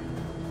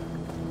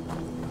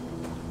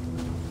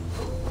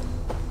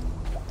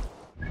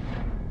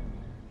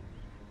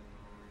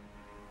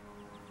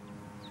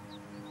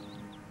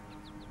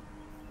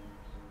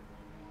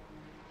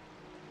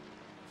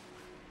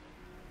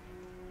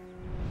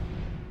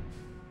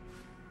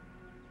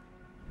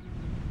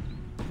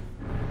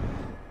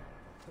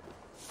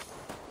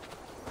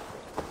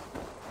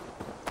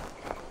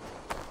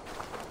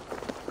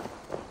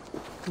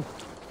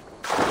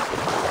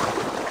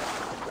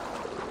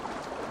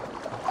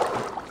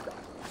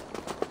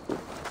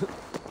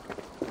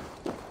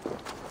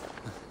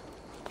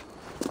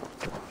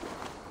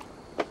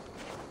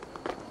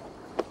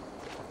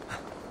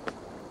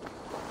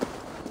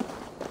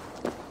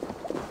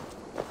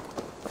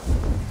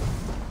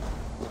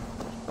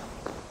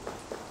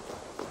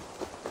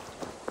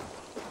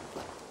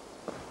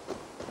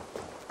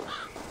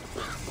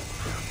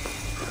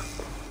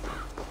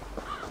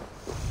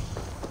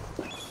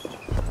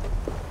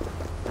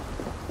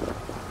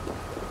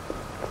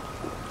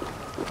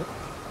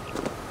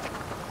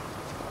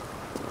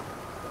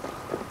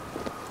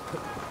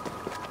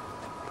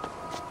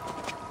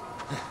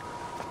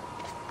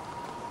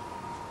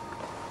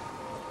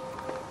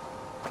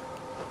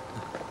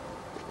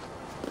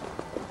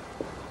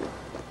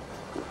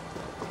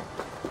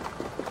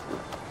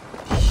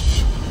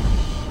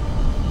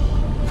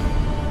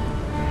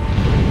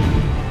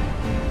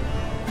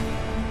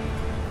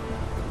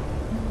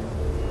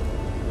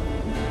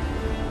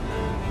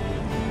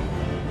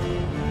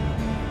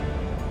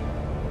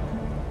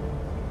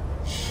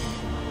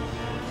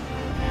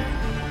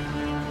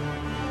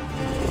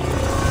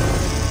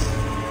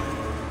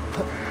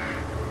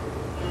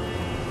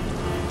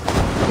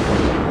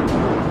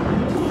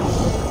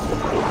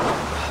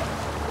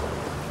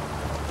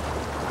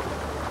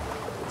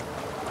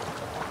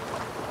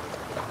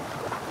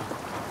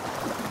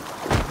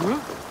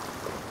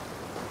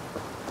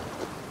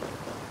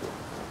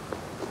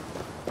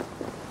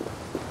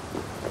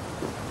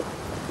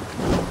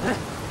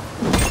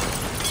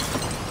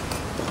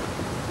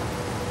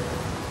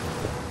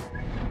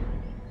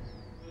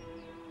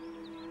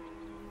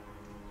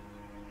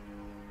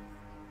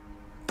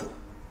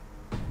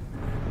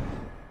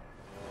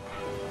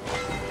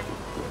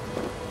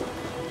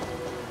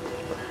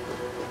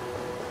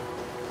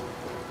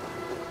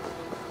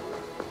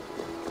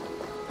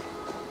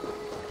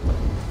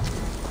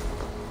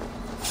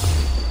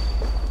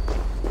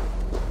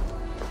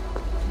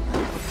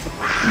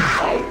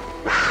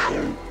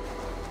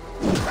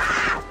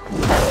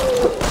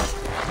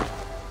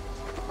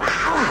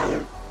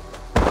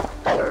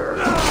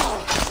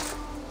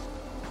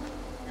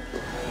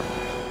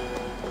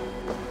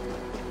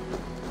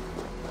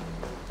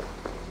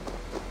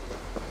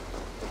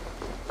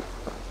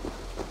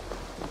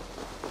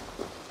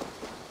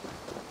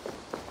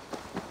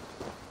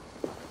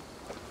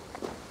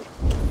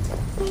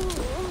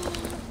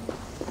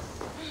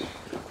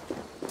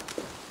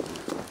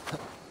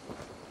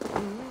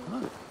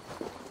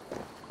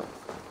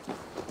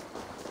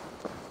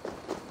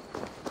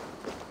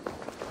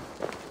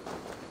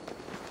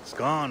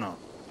 Skana.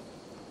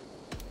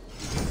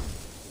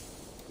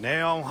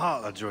 Ne on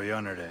hata joy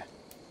under there.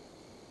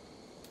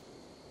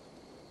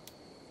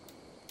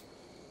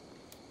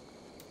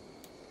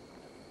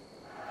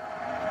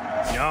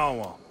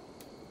 Yawa.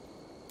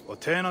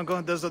 Otena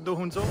gon desa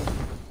duhunzo.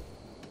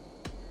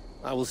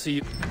 I will see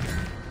you.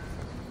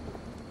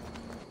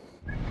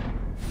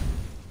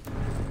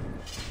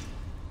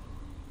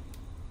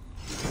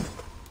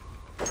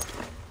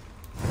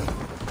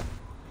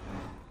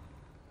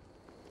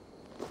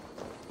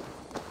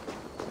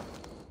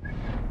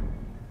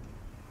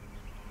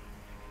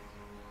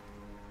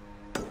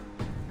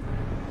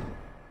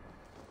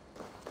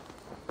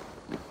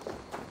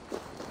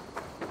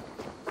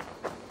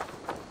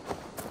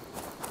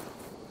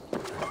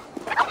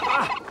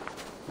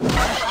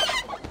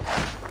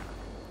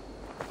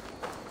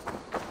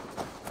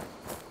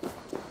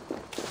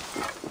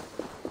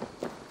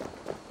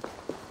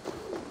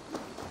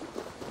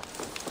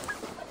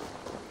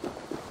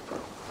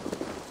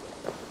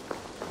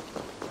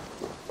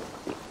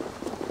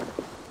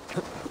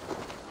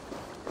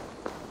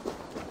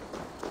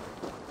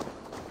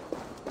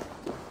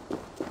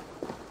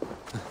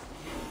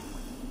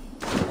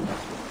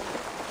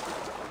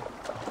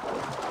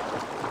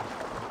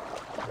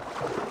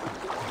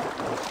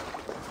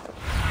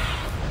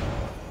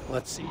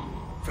 Let's see,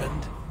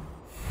 friend.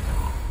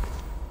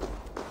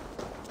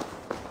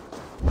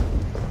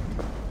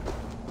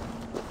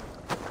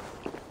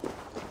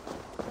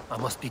 I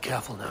must be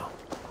careful now.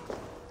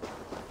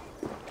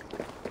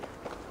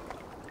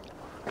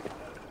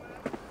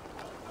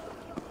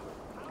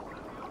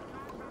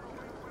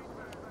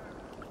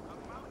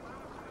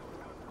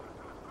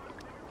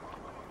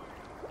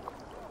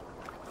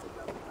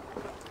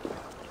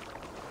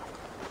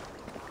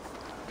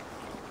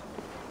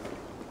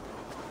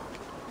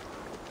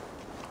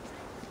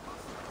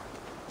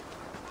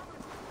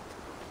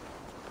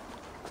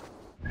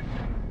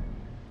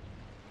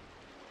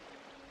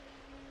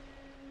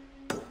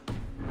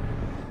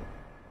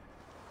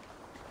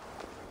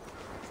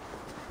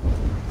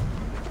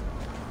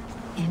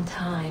 In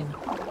time,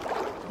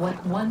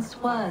 what once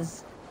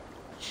was,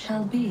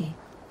 shall be,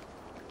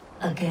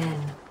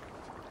 again.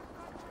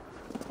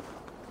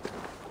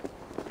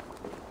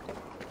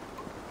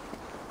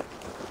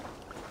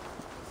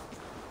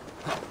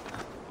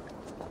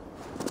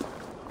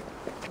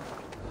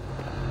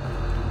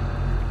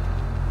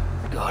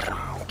 Gorm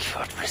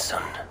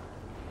Kjortvisson.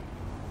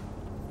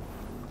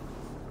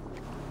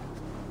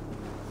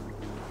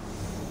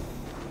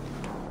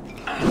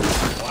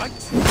 What?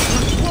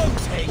 It won't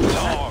take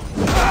long!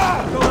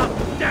 Go up,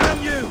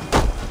 damn you!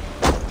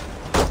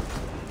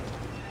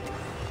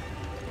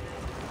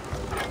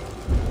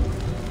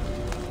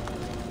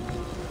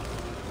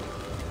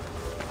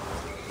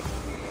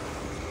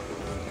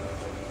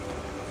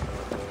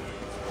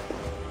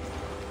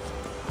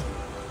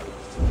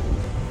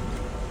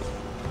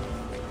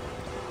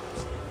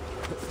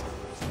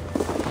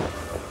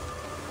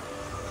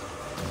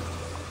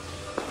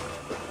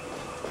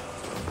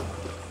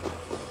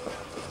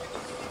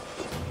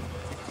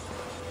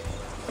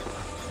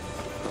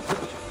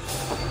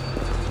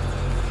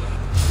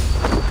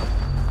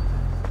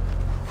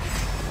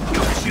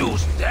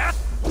 Use that?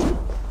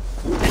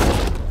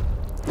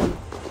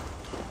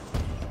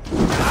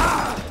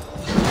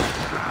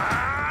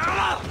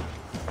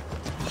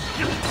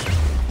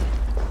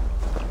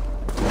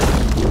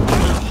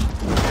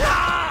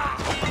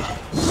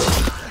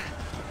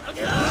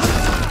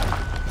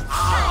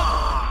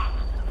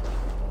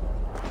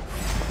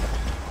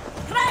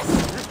 Chris!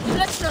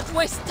 Let's not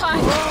waste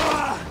time!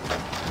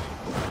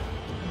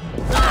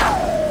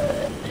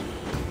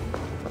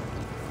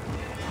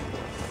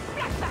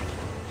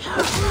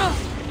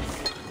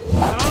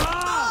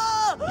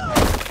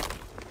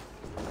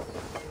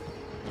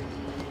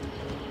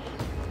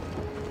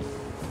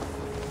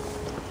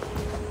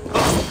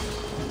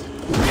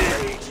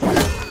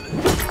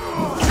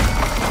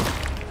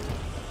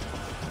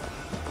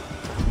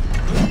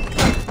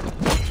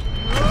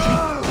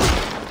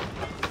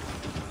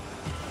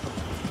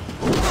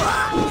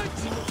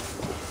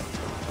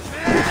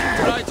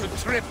 Try to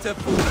trip the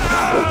fool.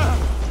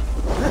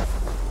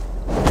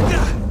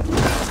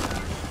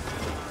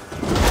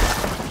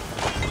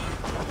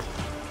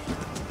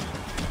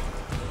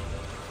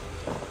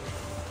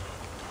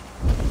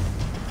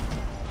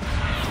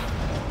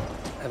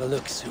 Have a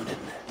look, Sunan.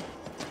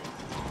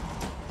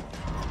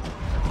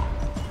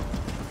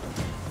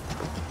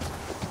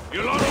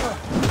 You lot of...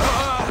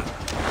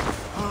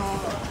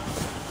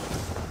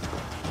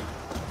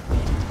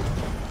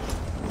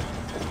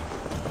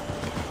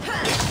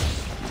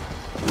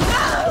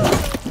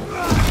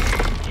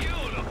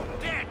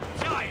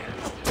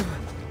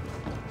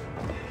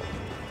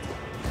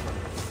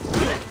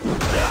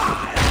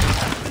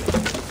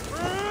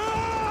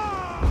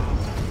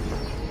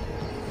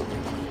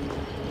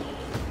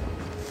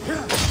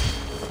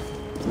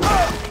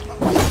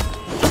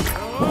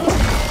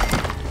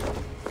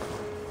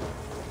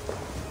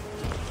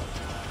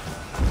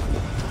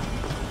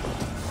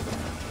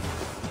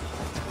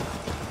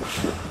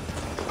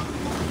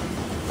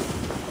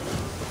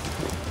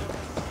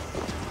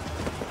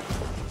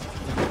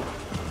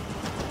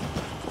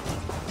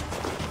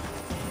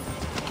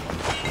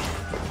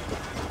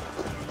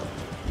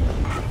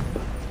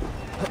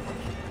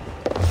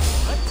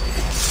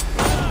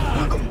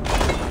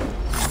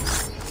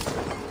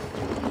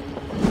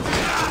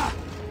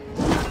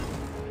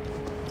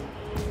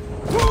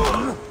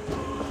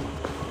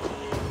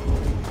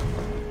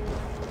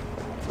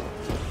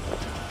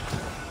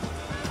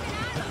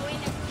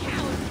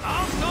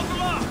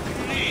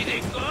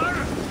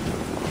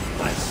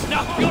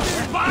 Snuff your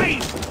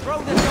spine!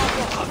 Throw the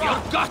dog of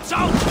your guts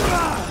out!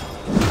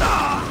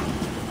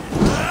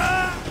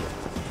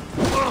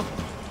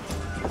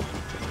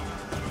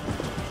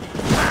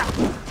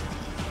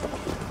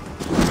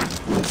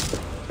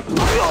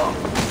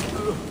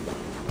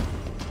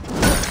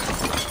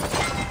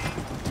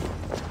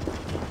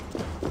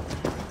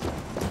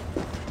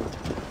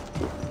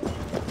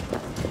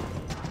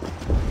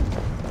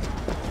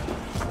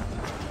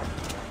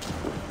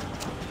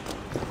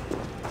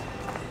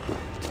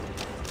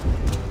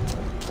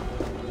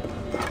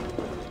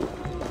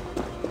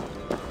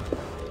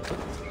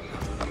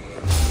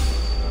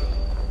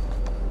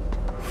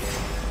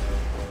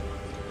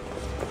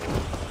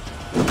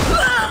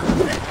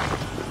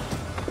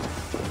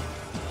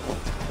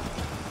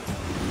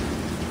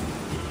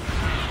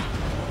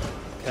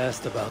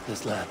 best about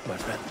this land, my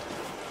friend.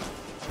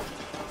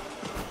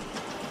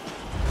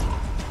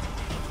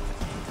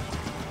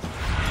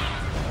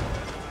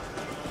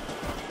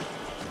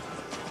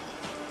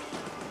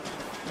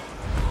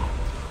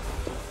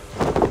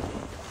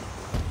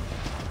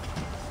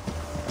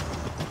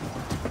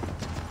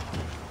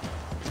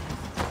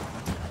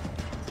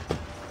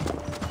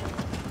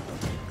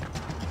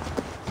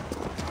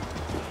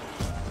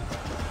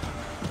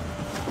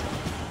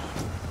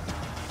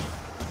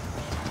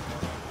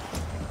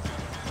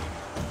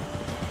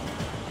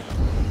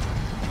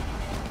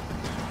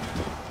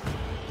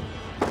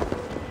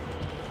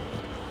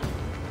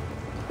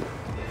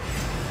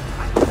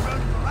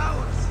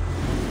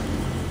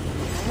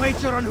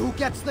 Wager on who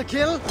gets the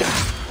kill? In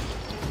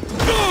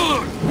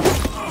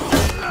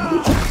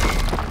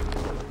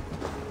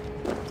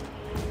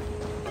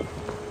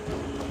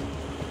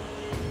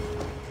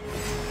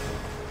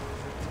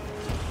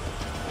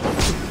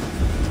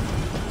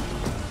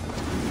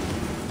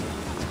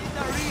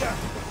the rear,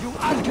 you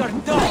Algar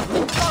dog!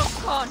 Close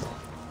con!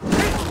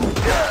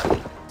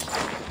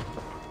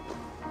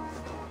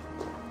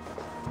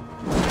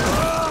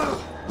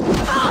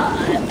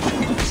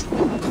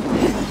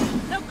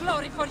 No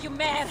glory for you,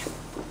 mare!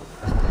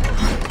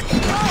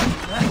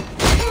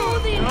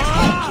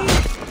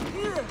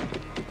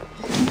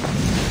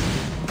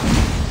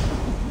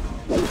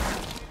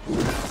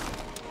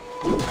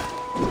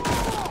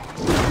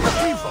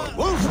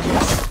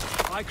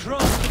 I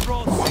crossed the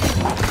broad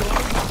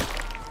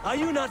sea. Are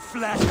you not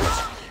flattered?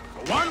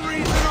 For one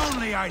reason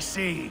only, I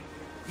see.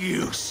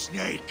 You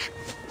snake.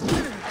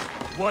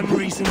 One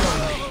reason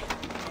only.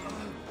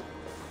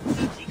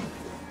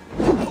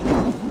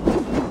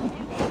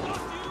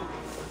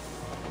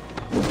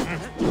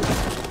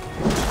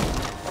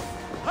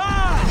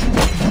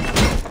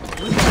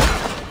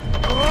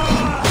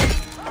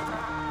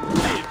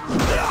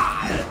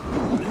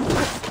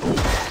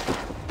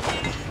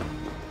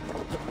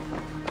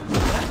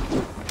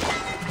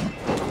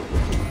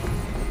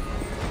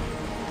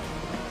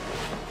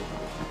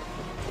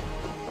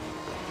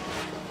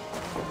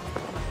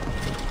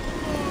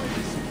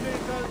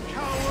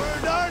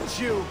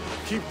 You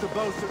keep the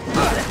both of you.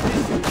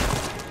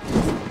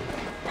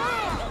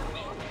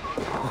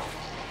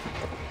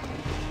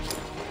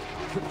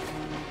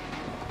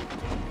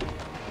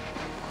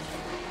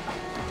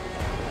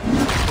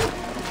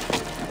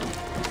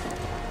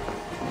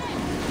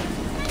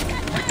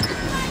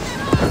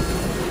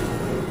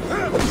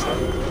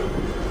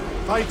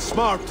 Fight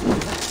smart.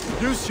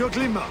 Use your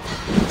glimmer.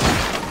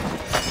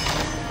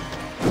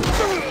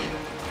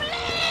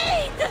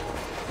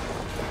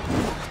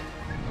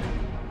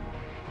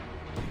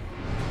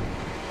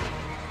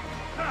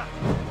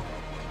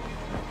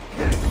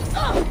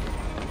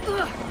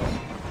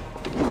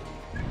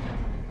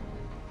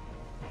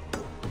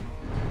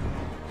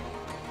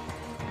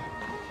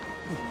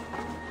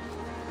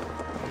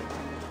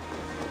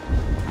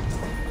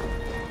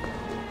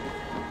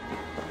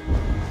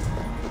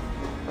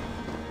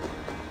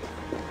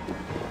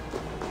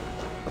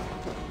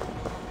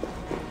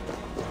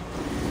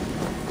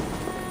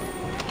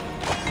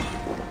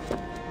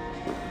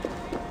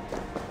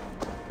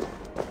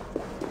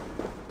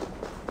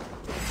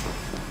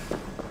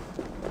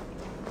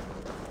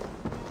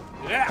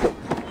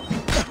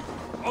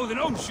 Oh, then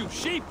don't shoot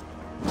sheep!